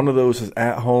Detroit. One of those is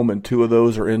at home, and 2 of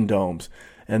those are in domes.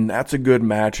 And that's a good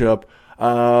matchup.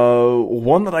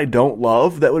 One that I don't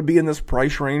love that would be in this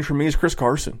price range for me is Chris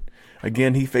Carson.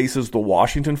 Again, he faces the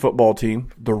Washington football team,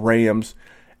 the Rams,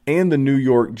 and the New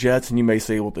York Jets. And you may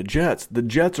say, well, the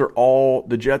Jets are all,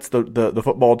 the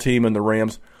football team and the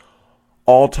Rams,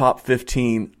 all top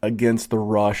 15 against the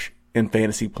rush in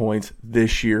fantasy points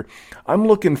this year. I'm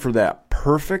looking for that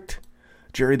perfect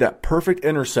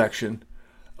intersection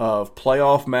of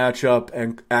playoff matchup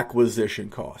and acquisition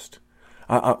cost.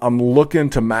 I'm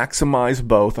looking to maximize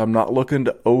both. I'm not looking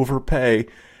to overpay.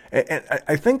 And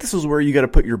I think this is where you got to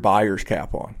put your buyer's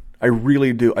cap on. I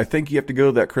really do. I think you have to go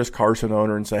to that Chris Carson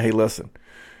owner and say, hey, listen,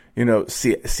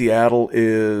 Seattle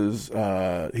is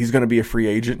he's going to be a free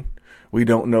agent. We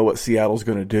don't know what Seattle's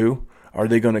going to do. Are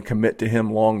they going to commit to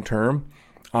him long term?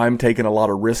 I'm taking a lot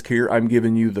of risk here. I'm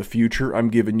giving you the future. I'm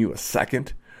giving you a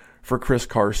second for Chris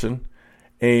Carson.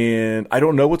 And I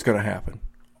don't know what's going to happen.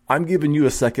 I'm giving you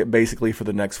a second basically for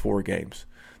the next 4 games.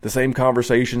 The same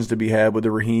conversations to be had with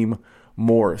the Raheem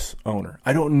Morris owner.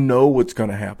 I don't know what's going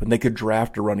to happen. They could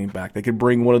draft a running back. They could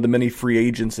bring one of the many free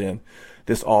agents in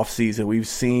this offseason. We've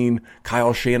seen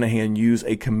Kyle Shanahan use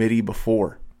a committee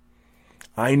before.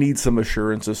 I need some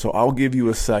assurances, so I'll give you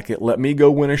a second. Let me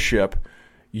go win a ship.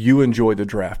 You enjoy the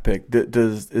draft pick.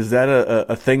 Is that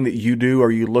a thing that you do?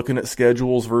 Are you looking at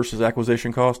schedules versus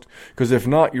acquisition cost? Because if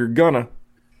not, you're gonna.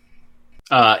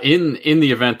 In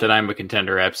the event that I'm a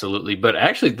contender, absolutely. But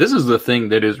actually, this is the thing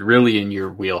that is really in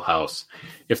your wheelhouse.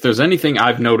 If there's anything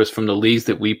I've noticed from the leagues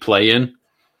that we play in,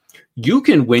 you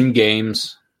can win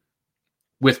games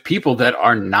with people that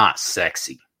are not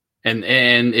sexy. And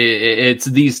it's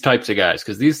these types of guys,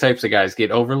 because these types of guys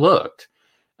get overlooked.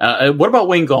 What about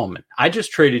Wayne Gallman? I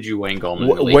just traded you Wayne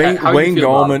Gallman. Wayne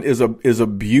Gallman is a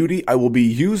beauty. I will be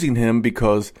using him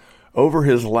because over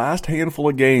his last handful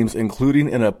of games, including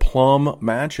in a plum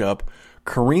matchup,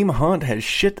 Kareem Hunt has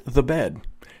shit the bed.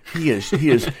 He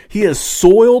has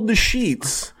soiled the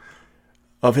sheets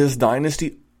of his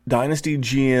dynasty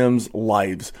GM's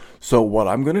lives. So what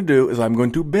I'm going to do is I'm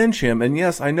going to bench him. And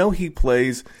yes, I know he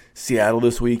plays Seattle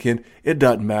this weekend. It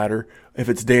doesn't matter if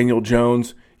it's Daniel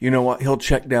Jones. You know what? He'll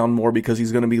check down more because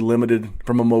he's going to be limited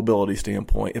from a mobility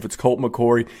standpoint. If it's Colt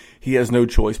McCoy, he has no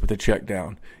choice but to check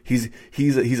down. He's a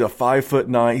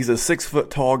 5'9", he's a 6 foot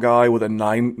tall guy with a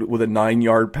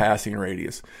 9-yard passing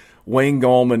radius. Wayne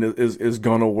Gallman is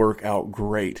going to work out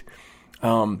great.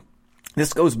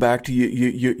 This goes back to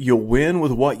you win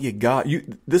with what you got.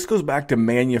 This goes back to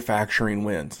manufacturing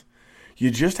wins. You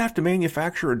just have to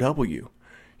manufacture a W.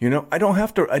 You know, I don't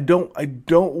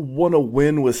want to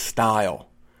win with style.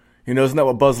 You know, isn't that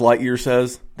what Buzz Lightyear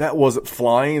says? That wasn't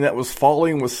flying, that was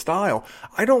falling with style.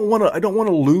 I don't want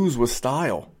to lose with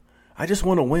style. I just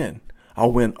want to win.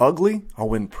 I'll win ugly, I'll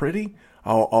win pretty,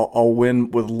 I'll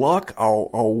win with luck,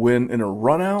 I'll win in a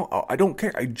run out. I don't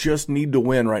care. I just need to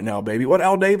win right now, baby. What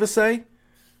Al Davis say?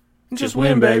 Just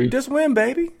win, baby. Just win,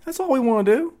 baby. That's all we want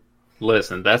to do.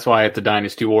 Listen, that's why at the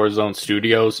Dynasty WarZone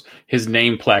studios, his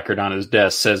name placard on his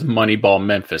desk says Moneyball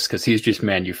Memphis, because he's just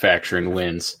manufacturing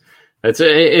wins. That's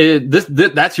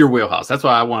your wheelhouse. That's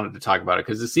why I wanted to talk about it,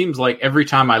 because it seems like every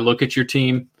time I look at your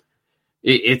team,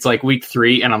 it's like week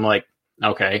 3, and I'm like,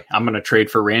 okay, I'm going to trade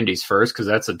for Randy's first because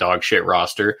that's a dog shit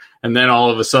roster. And then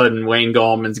all of a sudden, Wayne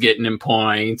Gallman's getting him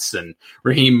points, and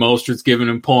Raheem Mostert's giving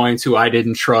him points, who I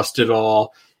didn't trust at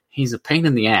all. He's a pain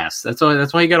in the ass. That's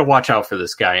why you got to watch out for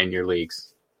this guy in your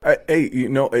leagues. Hey, you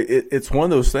know, it's one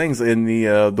of those things in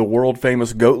the world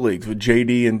famous GOAT leagues with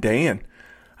JD and Dan.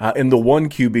 In the 1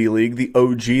 QB league, the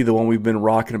OG, the one we've been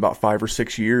rocking about 5 or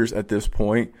 6 years at this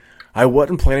point, I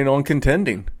wasn't planning on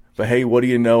contending. But hey, what do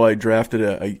you know? I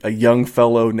drafted a young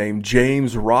fellow named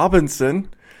James Robinson,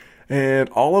 and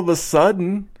all of a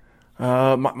sudden,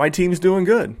 my team's doing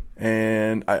good,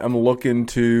 and I'm looking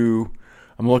to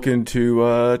get in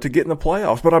the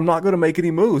playoffs. But I'm not going to make any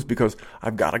moves because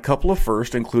I've got a couple of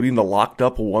firsts, including the locked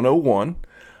up 101.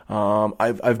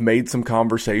 I've made some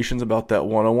conversations about that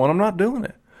 101. I'm not doing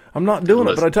it.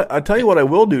 But I tell you what I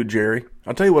will do, Jerry.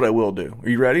 I'll tell you what I will do. Are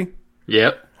you ready?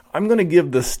 Yep. I'm going to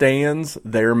give the stands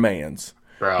their mans.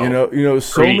 Bro. You know,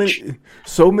 Preach.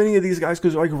 so many of these guys,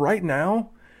 because like right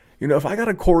now, you know, if I got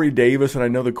a Corey Davis and I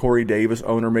know the Corey Davis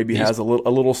owner maybe has a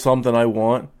little something I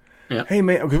want. Yep. Hey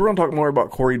man, because we're going to talk more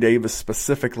about Corey Davis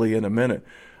specifically in a minute,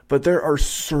 but there are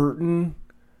certain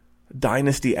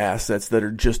dynasty assets that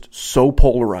are just so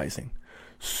polarizing.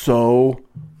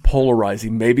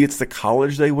 Maybe it's the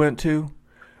college they went to.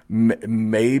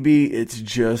 Maybe it's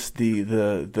just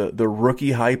the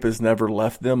rookie hype has never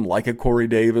left them, like a Corey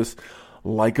Davis,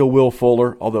 like a Will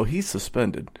Fuller, although he's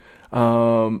suspended, like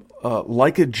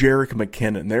a Jerick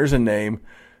McKinnon. There's a name.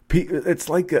 It's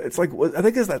like I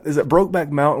think is it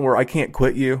Brokeback Mountain where I can't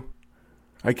quit you.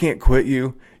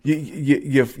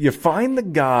 You find the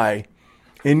guy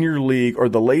in your league or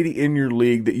the lady in your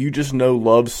league that you just know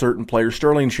loves certain players.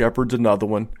 Sterling Shepard's another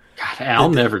one. God, I'll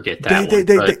never get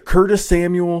that. Curtis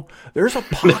Samuel. There's a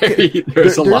pocket.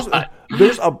 there's a lot.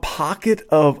 There's a pocket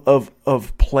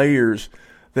of players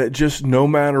that just no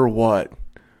matter what,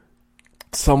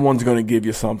 someone's going to give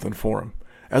you something for them.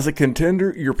 As a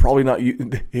contender, you're probably not.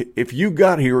 If you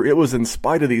got here, it was in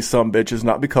spite of these sumbitches,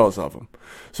 not because of them.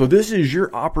 So this is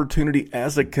your opportunity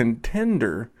as a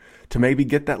contender to maybe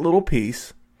get that little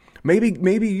piece.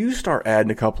 Maybe you start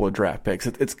adding a couple of draft picks.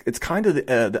 It's kind of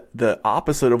the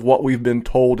opposite of what we've been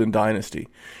told in Dynasty.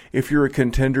 If you're a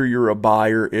contender, you're a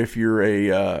buyer. If you're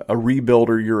a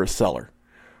rebuilder, you're a seller.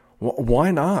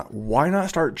 Why not? Why not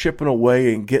start chipping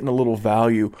away and getting a little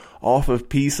value off of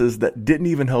pieces that didn't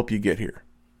even help you get here?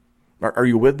 Are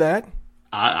you with that?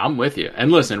 I'm with you.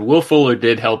 And listen, Will Fuller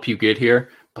did help you get here,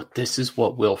 but this is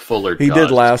what Will Fuller does. He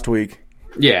did last week.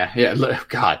 Yeah.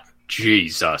 God.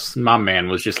 Jesus, my man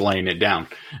was just laying it down.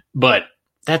 But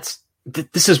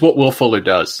this is what Will Fuller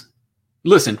does.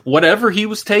 Listen, whatever he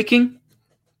was taking,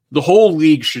 the whole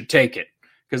league should take it.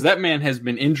 Because that man has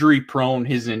been injury prone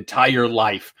his entire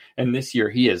life. And this year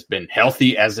he has been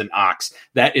healthy as an ox.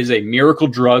 That is a miracle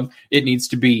drug. It needs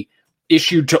to be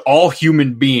issued to all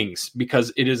human beings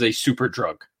because it is a super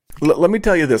drug. Let me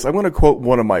tell you this. I'm going to quote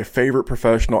one of my favorite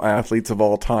professional athletes of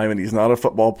all time, and he's not a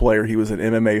football player. He was an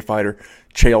MMA fighter,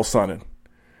 Chael Sonnen.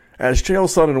 As Chael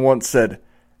Sonnen once said,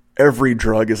 every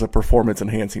drug is a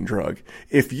performance-enhancing drug.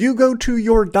 If you go to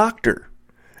your doctor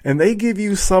and they give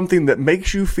you something that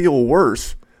makes you feel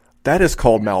worse, that is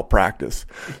called malpractice.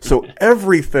 So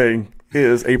everything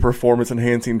is a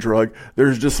performance-enhancing drug.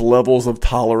 There's just levels of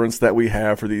tolerance that we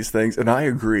have for these things, and I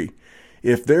agree.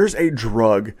 If there's a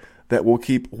drug that will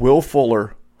keep Will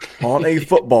Fuller on a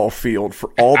football field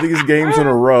for all these games in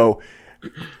a row,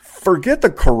 forget the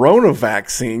corona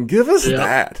vaccine. Give us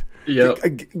that. Yep.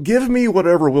 Give me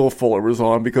whatever Will Fuller was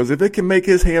on, because if it can make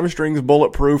his hamstrings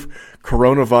bulletproof,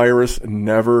 coronavirus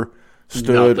never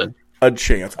stood a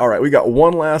chance. All right, we got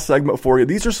one last segment for you.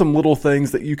 These are some little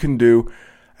things that you can do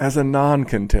as a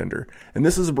non-contender. And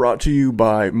this is brought to you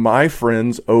by my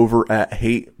friends over at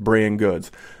Hate Brand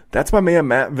Goods. That's my man,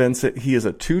 Matt Vincent. He is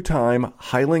a 2-time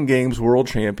Highland Games world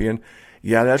champion.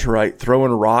 Yeah, that's right.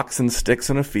 Throwing rocks and sticks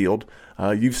in a field.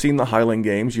 You've seen the Highland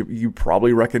Games. You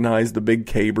probably recognize the big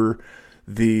caber,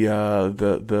 the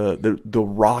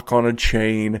rock on a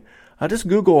chain. Just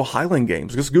Google Highland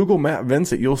Games. Just Google Matt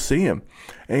Vincent. You'll see him.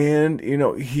 And,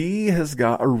 he has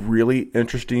got a really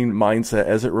interesting mindset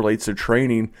as it relates to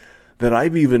training that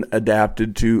I've even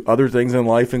adapted to other things in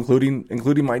life,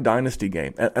 including my Dynasty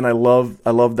game. And I love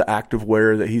the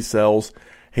activewear that he sells,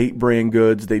 Hate Brand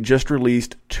Goods. They just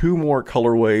released 2 more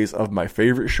colorways of my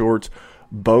favorite shorts.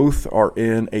 Both are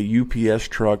in a UPS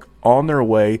truck on their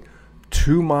way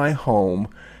to my home,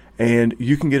 and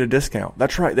you can get a discount.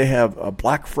 That's right. They have a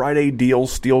Black Friday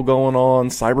deals still going on,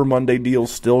 Cyber Monday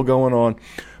deals still going on.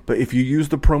 But if you use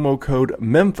the promo code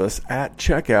Memphis at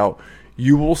checkout,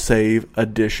 you will save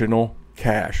additional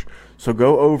cash. So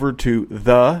go over to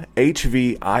thehvii.com.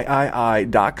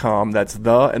 That's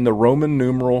the and the Roman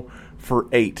numeral for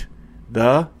 8.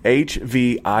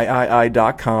 Thehvii.com.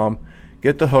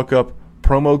 Get the hookup.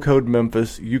 Promo code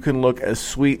Memphis. You can look as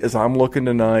sweet as I'm looking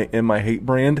tonight in my Hate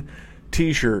Brand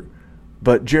t-shirt.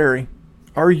 But Jerry,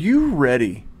 are you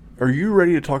ready? Are you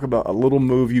ready to talk about a little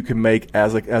move you can make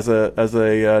as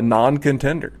a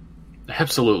non-contender?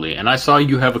 Absolutely. And I saw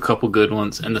you have a couple good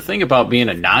ones. And the thing about being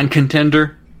a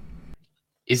non-contender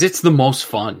is it's the most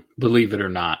fun, believe it or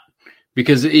not.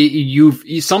 Because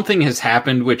something has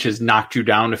happened which has knocked you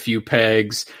down a few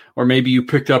pegs, or maybe you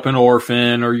picked up an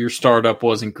orphan, or your startup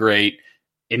wasn't great,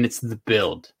 and it's the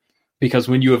build. Because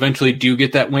when you eventually do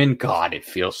get that win, God, it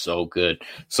feels so good.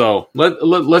 So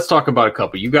let's talk about a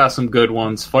couple. You got some good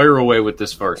ones. Fire away with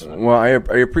this first one. Well, I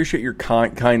appreciate your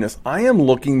kindness. I am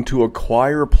looking to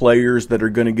acquire players that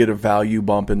are going to get a value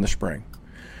bump in the spring.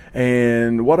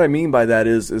 And what I mean by that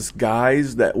is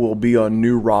guys that will be on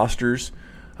new rosters.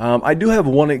 I do have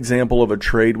one example of a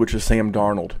trade, which is Sam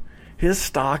Darnold. His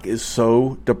stock is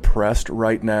so depressed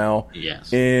right now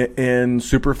in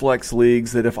Superflex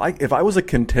leagues that if I was a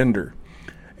contender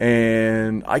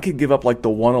and I could give up like the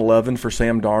 111 for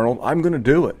Sam Darnold, I'm going to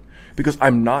do it, because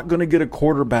I'm not going to get a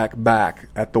quarterback back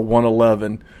at the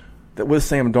 111 that was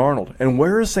Sam Darnold. And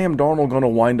where is Sam Darnold going to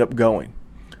wind up going?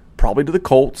 Probably to the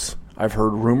Colts. I've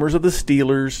heard rumors of the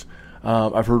Steelers.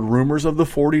 I've heard rumors of the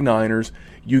 49ers.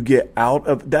 You get out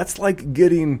of that's like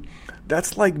being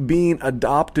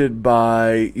adopted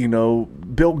by,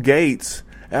 Bill Gates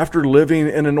after living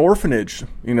in an orphanage,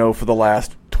 for the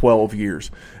last 12 years.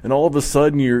 And all of a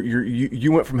sudden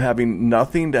you went from having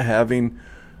nothing to having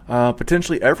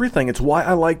potentially everything. It's why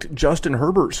I liked Justin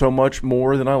Herbert so much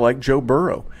more than I like Joe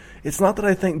Burrow. It's not that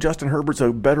I think Justin Herbert's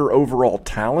a better overall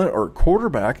talent or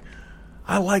quarterback.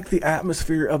 I like the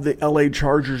atmosphere of the LA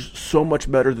Chargers so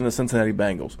much better than the Cincinnati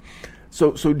Bengals.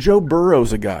 So Joe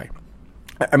Burrow's a guy.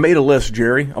 I made a list,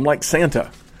 Jerry. I'm like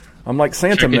Santa. Memphis.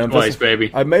 Check it twice,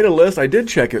 baby. I made a list. I did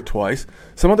check it twice.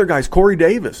 Some other guys, Corey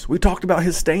Davis. We talked about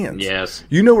his stands. Yes.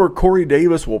 You know where Corey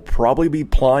Davis will probably be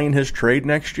plying his trade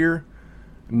next year?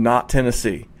 Not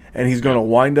Tennessee. And he's going to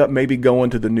wind up maybe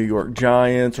going to the New York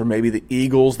Giants or maybe the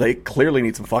Eagles. They clearly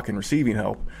need some fucking receiving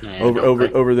help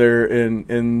over there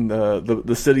in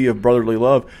the city of brotherly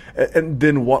love. And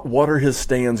then what are his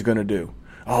stands going to do?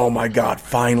 Oh my God!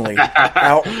 Finally,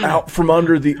 out from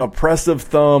under the oppressive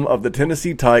thumb of the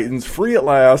Tennessee Titans, free at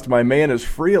last. My man is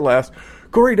free at last.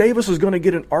 Corey Davis is going to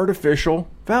get an artificial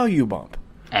value bump.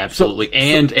 Absolutely,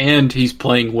 and he's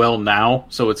playing well now,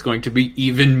 so it's going to be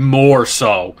even more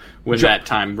so when that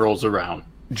time rolls around.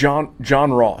 John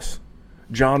Ross,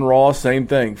 same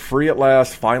thing. Free at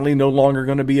last. Finally, no longer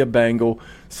going to be a Bengal.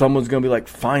 Someone's going to be like,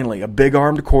 finally, a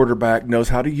big-armed quarterback knows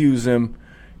how to use him.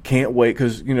 Can't wait,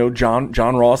 because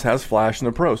John Ross has flash in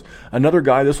the pros. Another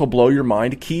guy, this will blow your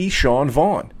mind. Keyshawn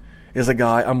Vaughn is a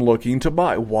guy I'm looking to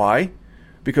buy. Why?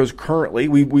 Because currently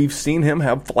we've seen him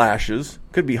have flashes.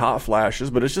 Could be hot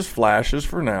flashes, but it's just flashes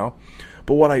for now.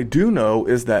 But what I do know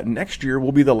is that next year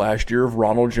will be the last year of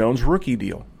Ronald Jones' rookie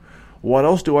deal. What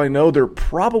else do I know? They're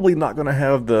probably not going to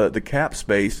have the cap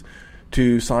space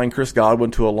to sign Chris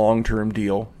Godwin to a long-term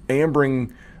deal and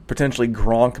bring potentially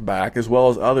Gronk back as well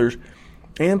as others.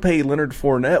 and pay Leonard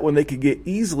Fournette when they could get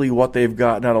easily what they've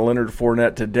gotten out of Leonard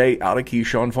Fournette today out of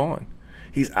Keyshawn Vaughn.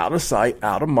 He's out of sight,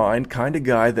 out of mind, kind of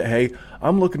guy that, hey,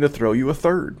 I'm looking to throw you a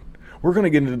third. We're going to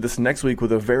get into this next week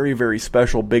with a very, very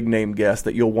special big-name guest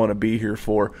that you'll want to be here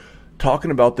for,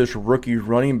 talking about this rookie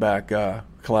running back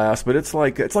class, but it's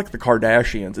like the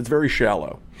Kardashians. It's very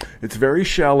shallow. It's very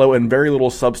shallow and very little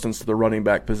substance to the running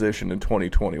back position in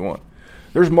 2021.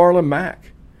 There's Marlon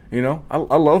Mack. You know, I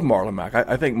love Marlon Mack.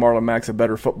 I think Marlon Mack's a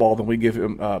better football than we give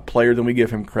him player than we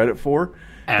give him credit for.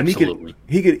 Absolutely. And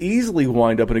he could easily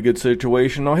wind up in a good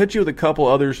situation. I'll hit you with a couple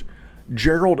others.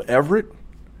 Gerald Everett.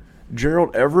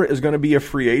 Gerald Everett is going to be a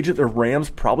free agent. The Rams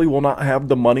probably will not have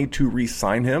the money to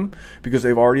re-sign him because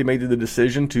they've already made the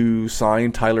decision to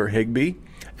sign Tyler Higbee.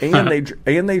 And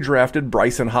they drafted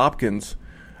Bryson Hopkins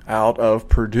out of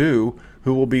Purdue,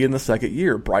 who will be in the second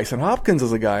year. Bryson Hopkins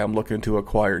is a guy I'm looking to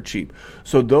acquire cheap.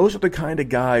 So those are the kind of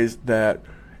guys that,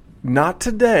 not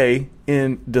today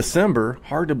in December,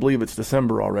 hard to believe it's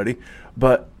December already,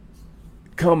 but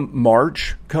come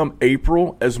March, come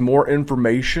April, as more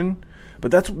information.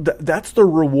 But that's the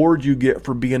reward you get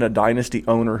for being a Dynasty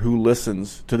owner who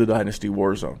listens to the Dynasty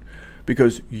WarZone.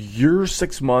 Because you're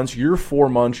 6 months, you're 4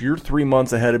 months, you're 3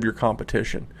 months ahead of your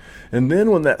competition. And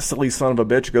then when that silly son of a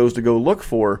bitch goes to go look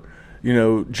for, you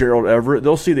know, Gerald Everett,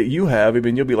 they'll see that you have him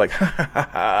and you'll be like, ha, ha, ha,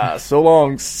 ha, so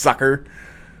long, sucker.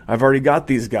 I've already got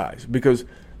these guys. Because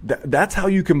that's how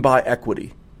you can buy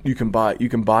equity. You can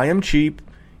buy him cheap,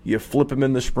 you flip him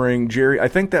in the spring. Jerry, I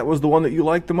think that was the one that you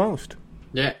liked the most.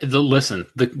 Yeah, listen,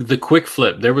 the quick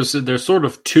flip. There's sort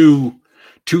of two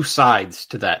sides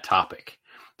to that topic.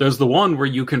 There's the one where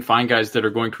you can find guys that are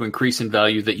going to increase in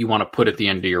value that you want to put at the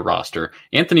end of your roster.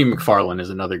 Anthony McFarland is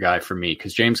another guy for me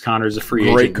because James Conner is a free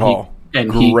agent. Great call.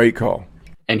 Great call.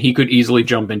 And he could easily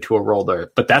jump into a role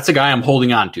there. But that's a guy I'm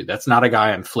holding on to. That's not a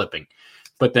guy I'm flipping.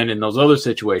 But then in those other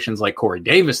situations like Corey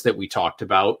Davis that we talked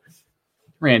about,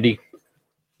 Randy,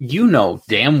 you know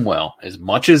damn well, as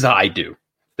much as I do,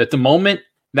 that the moment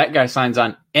that guy signs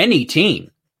on any team,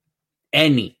 I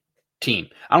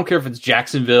don't care if it's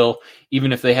Jacksonville,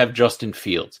 even if they have Justin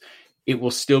Fields, it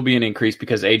will still be an increase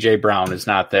because A.J. Brown is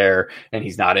not there and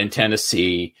he's not in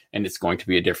Tennessee, and it's going to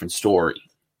be a different story.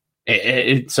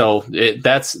 That's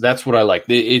what I like.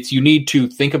 You need to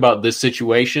think about this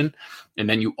situation, and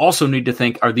then you also need to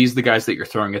think, are these the guys that you're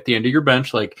throwing at the end of your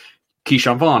bench, like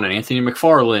Keyshawn Vaughn and Anthony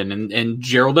McFarland and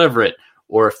Gerald Everett,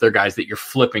 or if they're guys that you're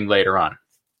flipping later on?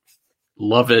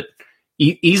 Love it.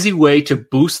 Easy way to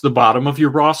boost the bottom of your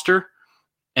roster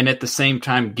and at the same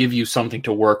time give you something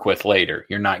to work with later.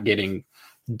 You're not getting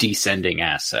descending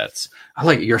assets. I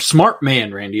like it. You're a smart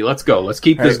man, Randy. Let's go. Let's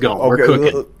keep this going. Okay,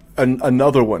 we're cooking.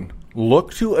 Another one.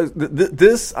 Look to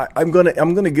this. I'm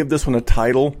gonna give this one a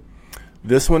title.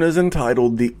 This one is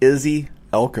entitled "The Izzy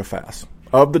Elkafas"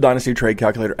 of the Dynasty Trade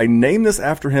Calculator. I named this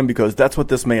after him because that's what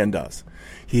this man does.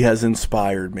 He has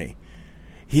inspired me.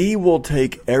 He will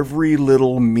take every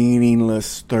little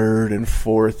meaningless third and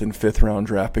fourth and fifth round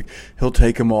draft pick. He'll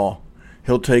take them all.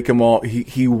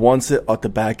 He wants it at the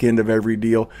back end of every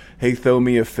deal. Hey, throw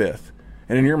me a fifth.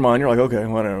 And in your mind, you're like, okay,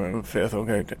 whatever, fifth,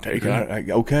 okay, take it.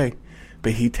 Okay.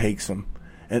 But he takes them.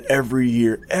 And every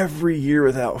year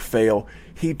without fail,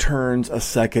 he turns a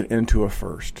second into a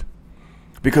first.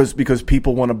 Because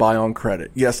people want to buy on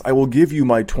credit. Yes, I will give you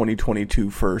my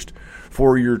 2022 first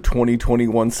for your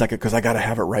 2021 second because I got to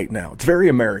have it right now. It's very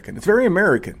American.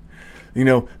 You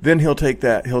know, then he'll take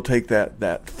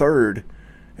that third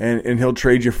and he'll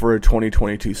trade you for a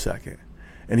 2022 second.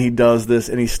 And he does this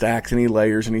and he stacks and he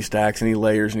layers and he stacks and he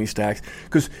layers and he stacks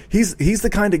because he's the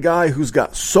kind of guy who's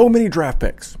got so many draft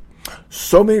picks,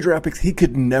 he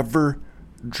could never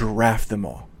draft them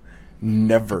all.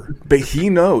 Never. But he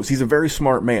knows. He's a very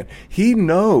smart man. He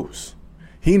knows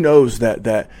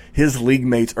that his league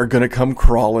mates are going to come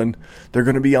crawling. They're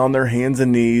going to be on their hands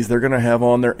and knees. They're going to have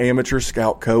on their amateur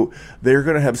scout coat. They're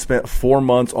going to have spent 4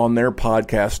 months on their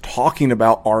podcast talking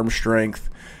about arm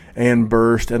strength and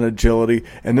burst and agility.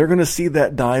 And they're going to see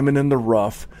that diamond in the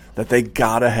rough that they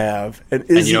got to have. And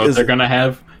you know what they're going to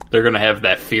have? They're going to have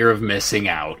that fear of missing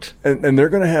out. And they're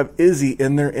going to have Izzy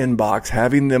in their inbox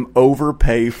having them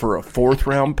overpay for a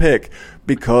fourth-round pick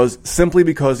simply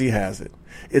because he has it.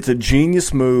 It's a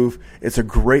genius move. It's a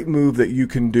great move that you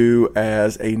can do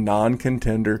as a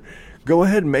non-contender. Go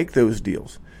ahead and make those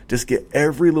deals. Just get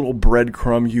every little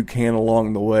breadcrumb you can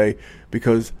along the way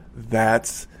because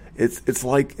it's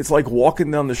like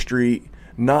walking down the street,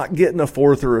 not getting a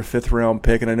fourth or a fifth-round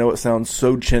pick, and I know it sounds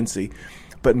so chintzy,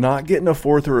 but not getting a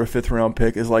fourth or a fifth round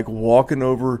pick is like walking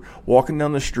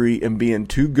down the street and being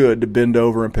too good to bend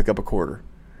over and pick up a quarter.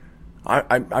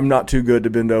 I'm not too good to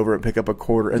bend over and pick up a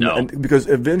quarter, and because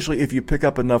eventually, if you pick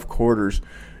up enough quarters,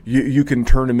 you can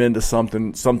turn them into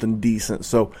something decent.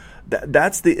 So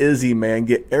that's the Izzy, man.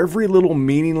 Get every little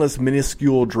meaningless,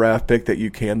 minuscule draft pick that you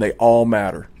can. They all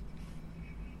matter.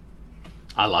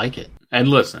 I like it. And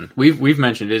listen, we've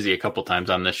mentioned Izzy a couple times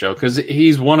on this show because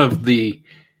he's one of the.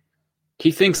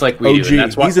 He thinks like we OG. do. And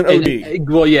that's why, he's an OG.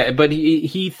 Well, yeah, but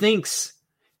he thinks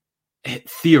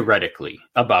theoretically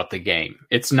about the game.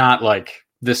 It's not like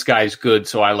this guy's good,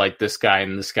 so I like this guy,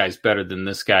 and this guy's better than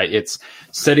this guy. It's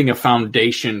setting a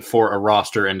foundation for a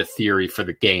roster and a theory for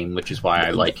the game, which is why I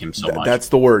like him so much. That's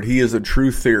the word. He is a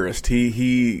true theorist.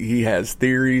 He has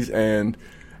theories, and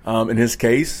in his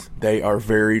case, they are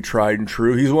very tried and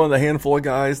true. He's one of the handful of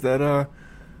guys that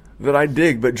I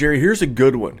dig. But Jerry, here's a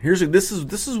good one. This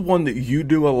is one that you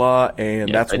do a lot,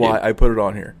 and that's why I put it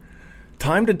on here.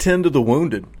 Time to tend to the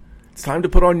wounded. It's time to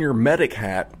put on your medic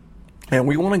hat, and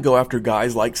we want to go after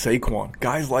guys like Saquon,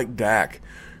 guys like Dak,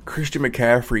 Christian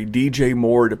McCaffrey, DJ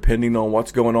Moore, depending on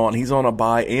what's going on. He's on a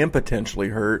bye and potentially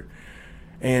hurt,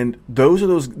 and those are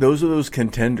those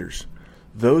contenders.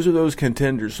 Those are those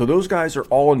contenders. So those guys are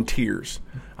all in tiers.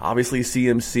 Obviously,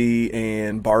 CMC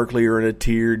and Barkley are in a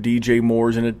tier. DJ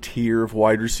Moore's in a tier of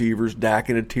wide receivers. Dak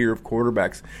in a tier of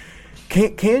quarterbacks.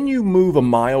 Can you move a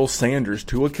Miles Sanders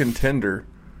to a contender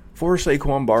for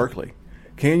Saquon Barkley?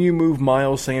 Can you move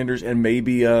Miles Sanders and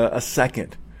maybe a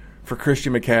second for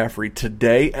Christian McCaffrey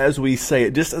today as we say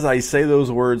it? Just as I say those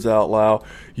words out loud,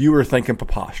 you are thinking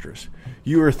preposterous.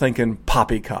 You are thinking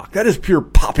poppycock. That is pure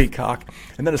poppycock,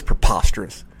 and that is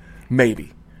preposterous.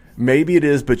 Maybe. Maybe it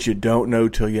is, but you don't know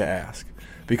till you ask.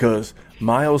 Because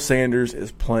Miles Sanders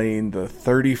is playing the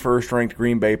 31st ranked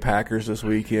Green Bay Packers this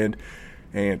weekend,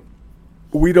 and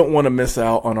we don't want to miss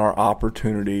out on our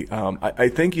opportunity. I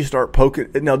think you start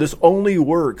poking. Now, this only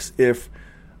works if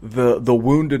the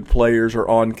wounded players are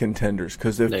on contenders.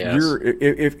 Because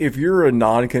if you're a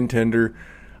non-contender,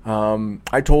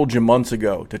 I told you months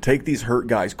ago to take these hurt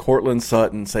guys, Cortland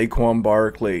Sutton, Saquon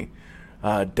Barkley,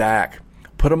 Dak,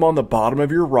 put them on the bottom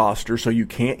of your roster so you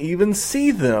can't even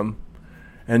see them.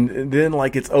 And then,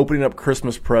 like, it's opening up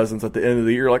Christmas presents at the end of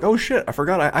the year. Like, oh, shit, I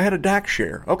forgot I had a Dak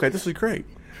share. Okay, this is great.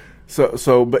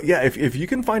 But yeah, if you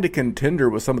can find a contender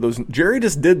with some of those, Jerry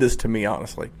just did this to me,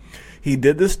 honestly. He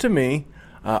did this to me.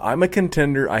 I'm a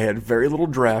contender. I had very little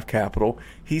draft capital.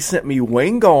 He sent me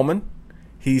Wayne Gallman.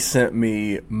 He sent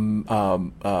me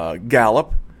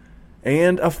Gallup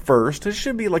and a first. It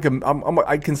should be like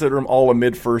I consider them all a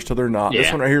mid-first till they're not. Yeah.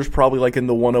 This one right here is probably like in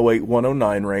the 108,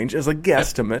 109 range as a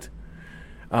guesstimate.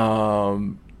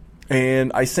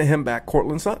 And I sent him back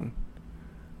Cortland Sutton.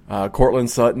 Cortland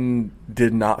Sutton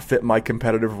did not fit my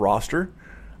competitive roster.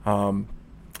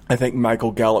 I think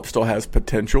Michael Gallup still has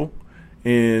potential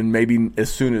in maybe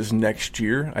as soon as next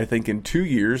year. I think in 2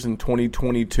 years, in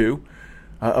 2022,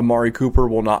 Amari Cooper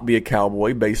will not be a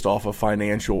Cowboy based off of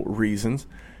financial reasons.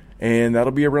 And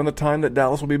that'll be around the time that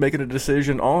Dallas will be making a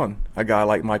decision on a guy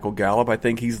like Michael Gallup. I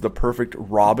think he's the perfect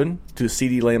Robin to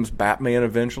CeeDee Lamb's Batman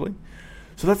eventually.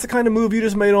 So that's the kind of move you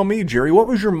just made on me, Jerry. What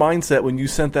was your mindset when you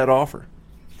sent that offer?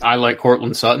 I like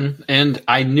Cortland Sutton, and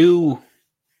I knew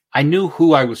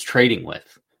who I was trading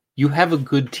with. You have a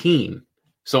good team.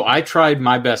 So I tried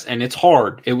my best, and it's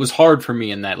hard. It was hard for me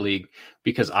in that league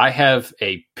because I have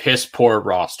a piss-poor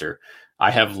roster. I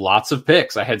have lots of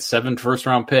picks. I had 7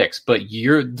 first-round picks, but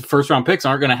the first-round picks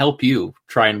aren't going to help you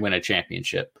try and win a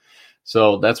championship.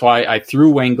 So that's why I threw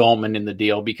Wayne Gallman in the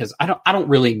deal because I don't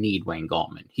really need Wayne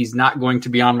Gallman. He's not going to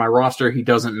be on my roster. He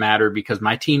doesn't matter because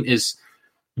my team is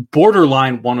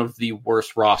borderline one of the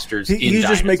worst rosters in He's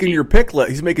Dynasty. Just making your pick.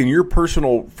 He's making your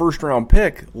personal first-round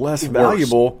pick less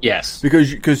valuable. Yes,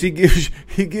 because he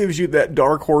gives you that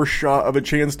dark horse shot of a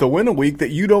chance to win a week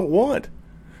that you don't want.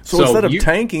 So instead of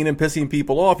tanking and pissing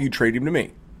people off, you trade him to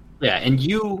me. Yeah, and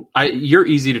you're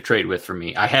easy to trade with for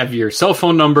me. I have your cell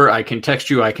phone number. I can text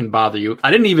you. I can bother you.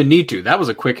 I didn't even need to. That was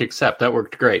a quick accept. That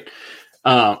worked great.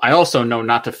 I also know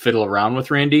not to fiddle around with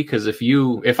Randy because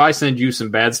if I send you some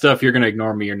bad stuff, you're going to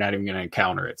ignore me. You're not even going to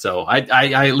encounter it. So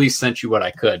I at least sent you what I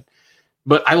could.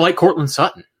 But I like Cortland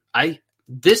Sutton.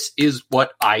 This is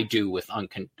what I do with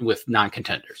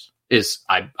non-contenders. Is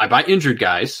I buy injured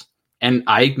guys and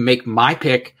I make my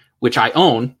pick, which I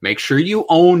own. Make sure you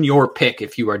own your pick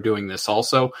if you are doing this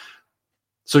also.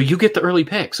 So you get the early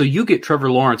pick. So you get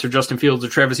Trevor Lawrence or Justin Fields or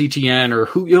Travis Etienne or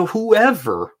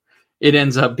whoever it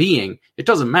ends up being. It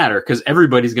doesn't matter because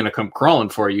everybody's going to come crawling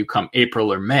for you come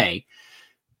April or May.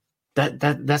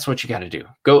 That's what you got to do.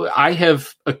 Go. I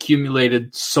have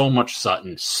accumulated so much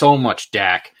Sutton, so much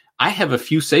Dak. I have a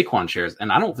few Saquon shares,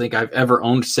 and I don't think I've ever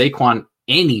owned Saquon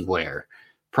anywhere.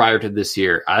 prior to this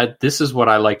year. This is what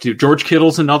I like to do. George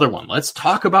Kittle's another one. Let's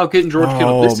talk about getting George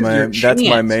Kittle. This man, is your that's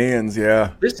my man's,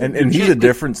 yeah. And he's a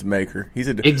difference maker.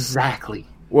 Exactly.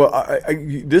 Well,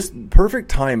 this perfect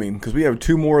timing because we have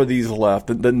 2 more of these left.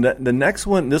 The next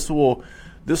one, this will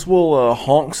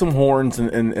honk some horns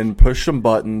and push some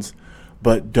buttons,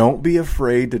 but don't be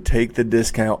afraid to take the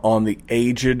discount on the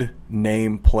aged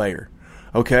name player.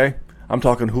 Okay, I'm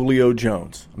talking Julio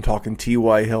Jones. I'm talking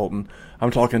T.Y. Hilton.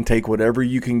 I'm talking take whatever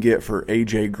you can get for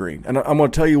A.J. Green. And I'm going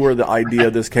to tell you where the idea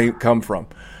of this come from.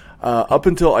 Up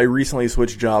until I recently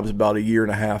switched jobs about a year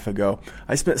and a half ago,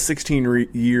 I spent 16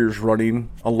 years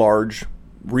running a large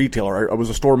retailer. I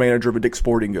was a store manager of Dick's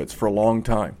Sporting Goods for a long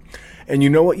time. And you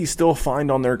know what you still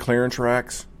find on their clearance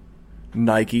racks?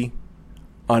 Nike,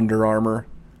 Under Armour,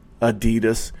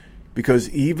 Adidas, because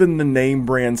even the name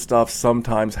brand stuff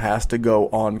sometimes has to go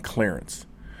on clearance.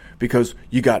 Because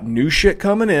you got new shit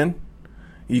coming in.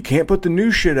 You can't put the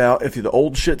new shit out if the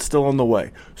old shit's still on the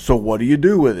way. So what do you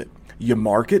do with it? You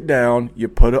mark it down, you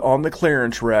put it on the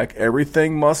clearance rack,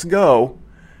 everything must go,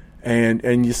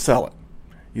 and you sell it.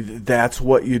 That's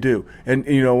what you do. And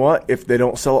you know what? If they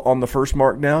don't sell it on the first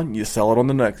markdown, you sell it on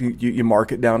the next. You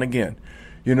mark it down again.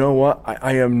 You know what?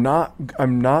 I'm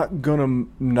not gonna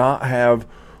not have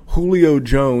Julio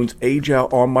Jones age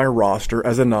out on my roster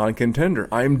as a non-contender.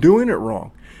 I am doing it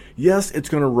wrong. Yes, it's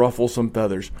gonna ruffle some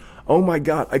feathers. Oh my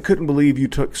God, I couldn't believe you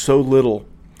took so little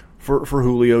for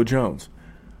Julio Jones.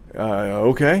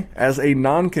 Okay, as a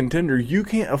non-contender, you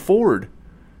can't afford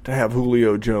to have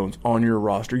Julio Jones on your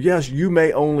roster. Yes, you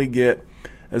may only get,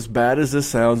 as bad as this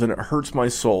sounds, and it hurts my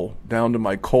soul, down to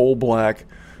my coal black,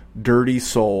 dirty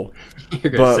soul.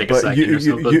 But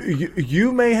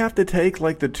you may have to take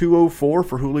like the 204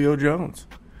 for Julio Jones.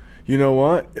 You know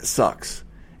what? It sucks.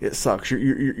 It sucks.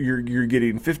 You're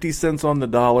getting 50 cents on the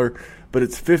dollar, but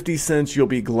it's 50 cents you'll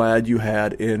be glad you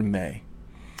had in May.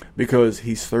 Because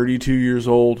he's 32 years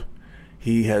old.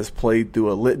 He has played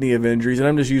through a litany of injuries, and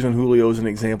I'm just using Julio as an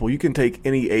example. You can take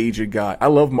any aged guy. I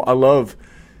love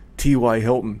T.Y.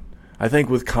 Hilton. I think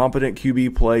with competent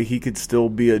QB play, he could still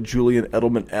be a Julian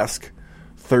Edelman-esque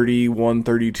 31,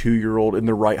 32-year-old in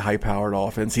the right high-powered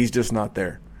offense. He's just not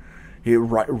there.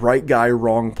 Right guy,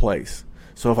 wrong place.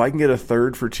 So if I can get a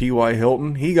third for T.Y.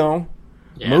 Hilton, he gone.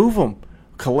 Yeah. Move him.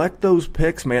 Collect those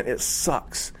picks, man. It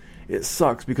sucks. It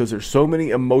sucks because there's so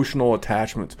many emotional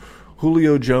attachments.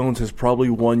 Julio Jones has probably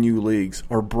won you leagues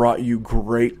or brought you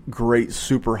great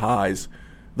super highs,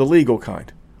 the legal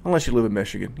kind, unless you live in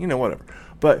Michigan, whatever.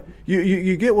 But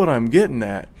you get what I'm getting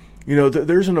at.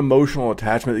 There's an emotional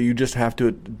attachment that you just have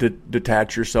to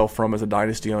detach yourself from as a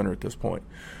dynasty owner at this point.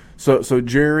 So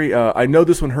Jerry, I know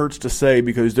this one hurts to say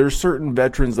because there's certain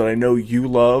veterans that I know you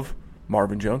love,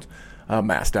 Marvin Jones,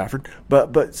 Matt Stafford,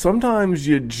 but sometimes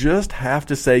you just have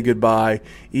to say goodbye,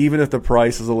 even if the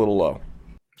price is a little low.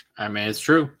 I mean, it's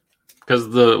true. Because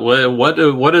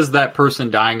what is that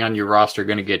person dying on your roster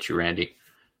going to get you, Randy?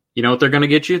 You know what they're going to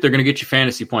get you? They're going to get you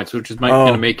fantasy points, which is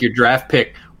going to make your draft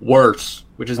pick worse,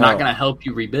 which is not going to help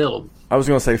you rebuild. I was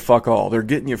going to say fuck all. They're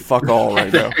getting you fuck all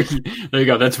right now. There you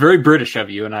go. That's very British of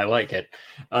you, and I like it.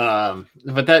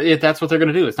 But that's what they're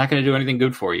going to do. It's not going to do anything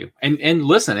good for you. And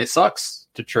listen, it sucks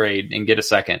to trade and get a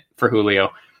second for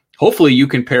Julio. Hopefully you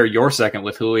can pair your second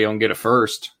with Julio and get a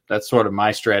first. That's sort of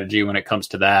my strategy when it comes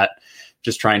to that.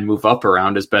 Just try and move up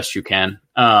around as best you can,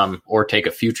 or take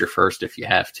a future first if you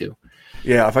have to.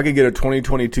 Yeah, if I could get a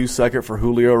 2022 second for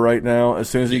Julio right now, as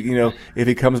soon as if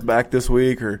he comes back this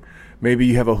week, or maybe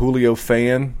you have a Julio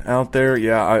fan out there,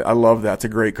 yeah, I love that. It's a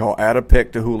great call. Add a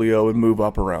pick to Julio and move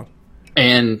up around.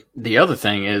 And the other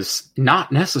thing is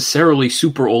not necessarily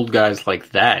super old guys like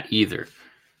that either.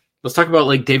 Let's talk about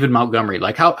like David Montgomery.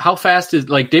 Like how fast is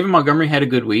David Montgomery had a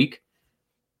good week?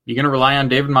 You going to rely on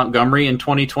David Montgomery in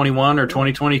 2021 or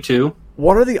 2022?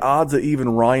 What are the odds that even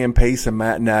Ryan Pace and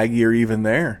Matt Nagy are even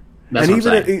there? That's and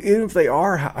even if they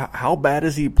are, how bad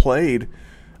has he played?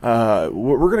 We're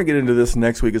going to get into this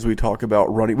next week as we talk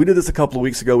about running. We did this a couple of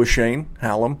weeks ago with Shane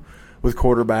Hallam with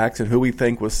quarterbacks and who we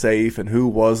think was safe and who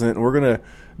wasn't. And we're going to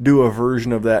do a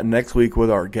version of that next week with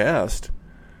our guest.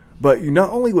 But not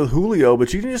only with Julio,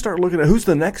 but you can just start looking at who's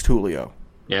the next Julio.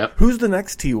 Yeah. Who's the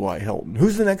next T.Y. Hilton?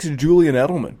 Who's the next Julian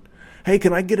Edelman? Hey,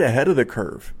 can I get ahead of the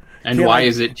curve? And why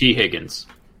is it T. Higgins?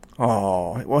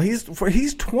 Oh, well, he's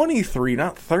 23,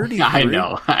 not 33. I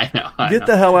know. Get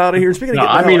the hell out of here. Speaking of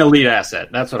I mean elite asset.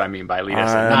 That's what I mean by elite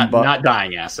asset, not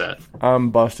dying asset.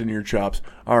 I'm busting your chops.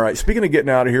 All right, speaking of getting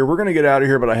out of here, we're going to get out of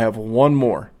here, but I have one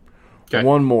more. Okay.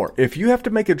 One more. If you have to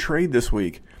make a trade this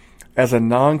week, as a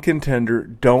non-contender,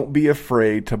 don't be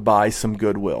afraid to buy some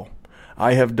goodwill.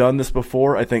 I have done this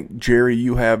before. I think, Jerry,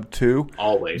 you have too.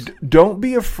 Always. Don't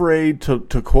be afraid to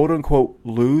quote unquote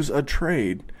lose a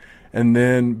trade and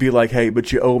then be like, hey,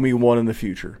 but you owe me one in the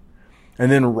future.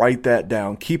 And then write that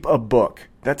down. Keep a book.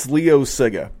 That's Leo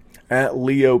Siga at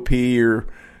Leo P, or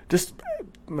just,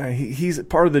 he's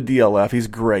part of the DLF. He's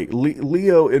great.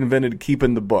 Leo invented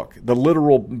keeping the book, the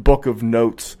literal book of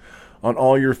notes on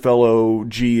all your fellow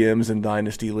GMs in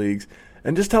Dynasty leagues.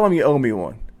 And just tell them you owe me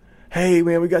one. Hey,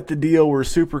 man, we got the deal. We're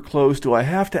super close. Do I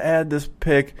have to add this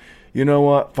pick? You know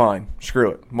what? Fine.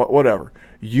 Screw it. Whatever.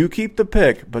 You keep the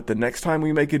pick, but the next time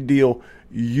we make a deal,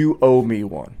 you owe me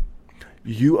one.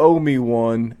 You owe me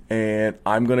one, and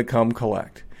I'm going to come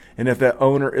collect. And if that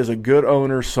owner is a good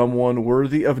owner, someone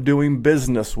worthy of doing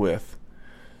business with,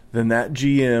 then that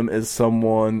GM is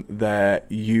someone that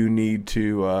you need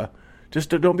to just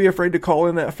don't be afraid to call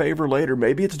in that favor later.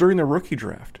 Maybe it's during the rookie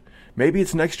draft. Maybe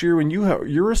it's next year when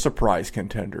you're a surprise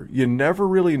contender. You never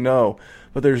really know.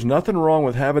 But there's nothing wrong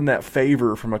with having that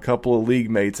favor from a couple of league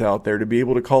mates out there to be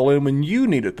able to call in when you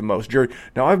need it the most. Jerry,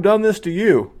 now I've done this to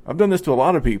you. I've done this to a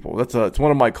lot of people. It's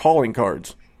one of my calling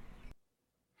cards.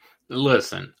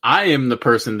 Listen, I am the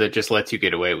person that just lets you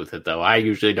get away with it, though. I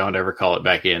usually don't ever call it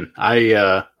back in.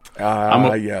 Yes.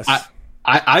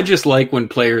 I just like when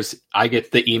players, I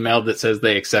get the email that says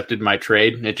they accepted my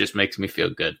trade, and it just makes me feel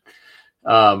good.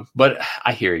 But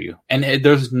I hear you. And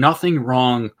there's nothing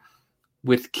wrong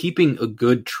with keeping a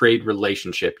good trade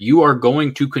relationship. You are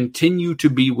going to continue to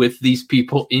be with these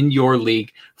people in your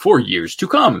league for years to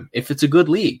come, if it's a good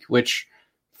league, which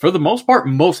for the most part,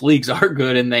 most leagues are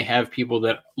good, and they have people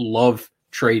that love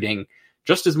trading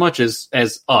just as much as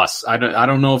us. I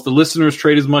don't know if the listeners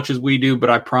trade as much as we do, but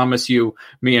I promise you,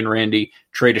 me and Randy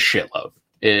trade a shitload.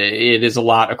 It is a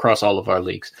lot across all of our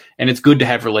leagues, and it's good to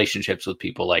have relationships with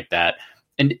people like that.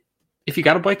 And if you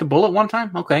got to bite the bullet one time,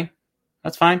 okay,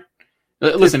 that's fine.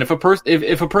 Listen, if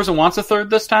a person wants a third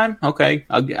this time, okay,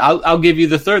 I'll give you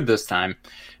the third this time.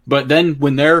 But then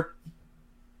when they're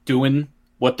doing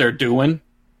what they're doing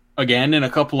again in a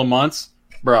couple of months,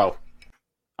 bro,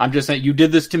 I'm just saying, you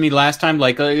did this to me last time.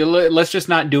 Like, let's just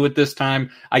not do it this time.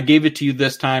 I gave it to you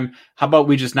this time. How about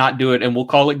we just not do it and we'll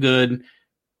call it good?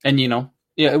 And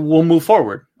we'll move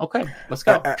forward. Okay, let's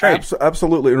go. Trade.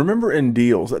 Absolutely. Remember, in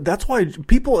deals, that's why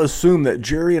people assume that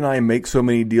Jerry and I make so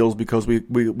many deals because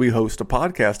we host a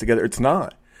podcast together. It's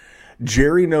not.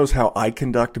 Jerry knows how I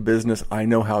conduct business. I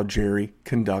know how Jerry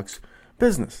conducts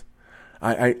business.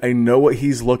 I know what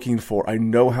he's looking for. I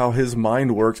know how his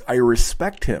mind works. I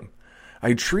respect him.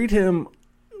 I treat him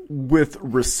with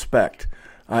respect.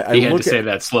 He had to say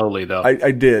that slowly, though.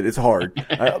 I did. It's hard.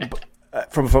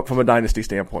 From a Dynasty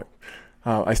standpoint.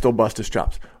 I still bust his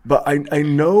chops. But I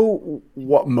know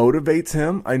what motivates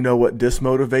him. I know what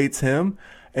dismotivates him.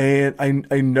 And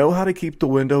I know how to keep the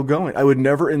window going. I would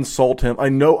never insult him. I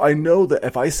know that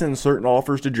if I send certain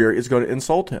offers to Jerry, it's going to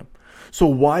insult him. So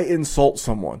why insult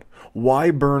someone?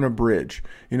 Why burn a bridge?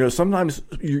 Sometimes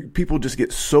people just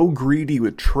get so greedy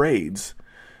with trades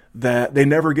that they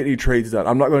never get any trades done.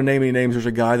 I'm not going to name any names. There's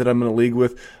a guy that I'm in a league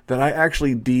with that I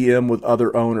actually DM with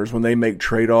other owners when they make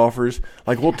trade offers.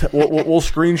 Like we'll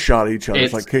screenshot each other.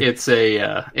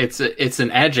 It's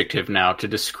an adjective now to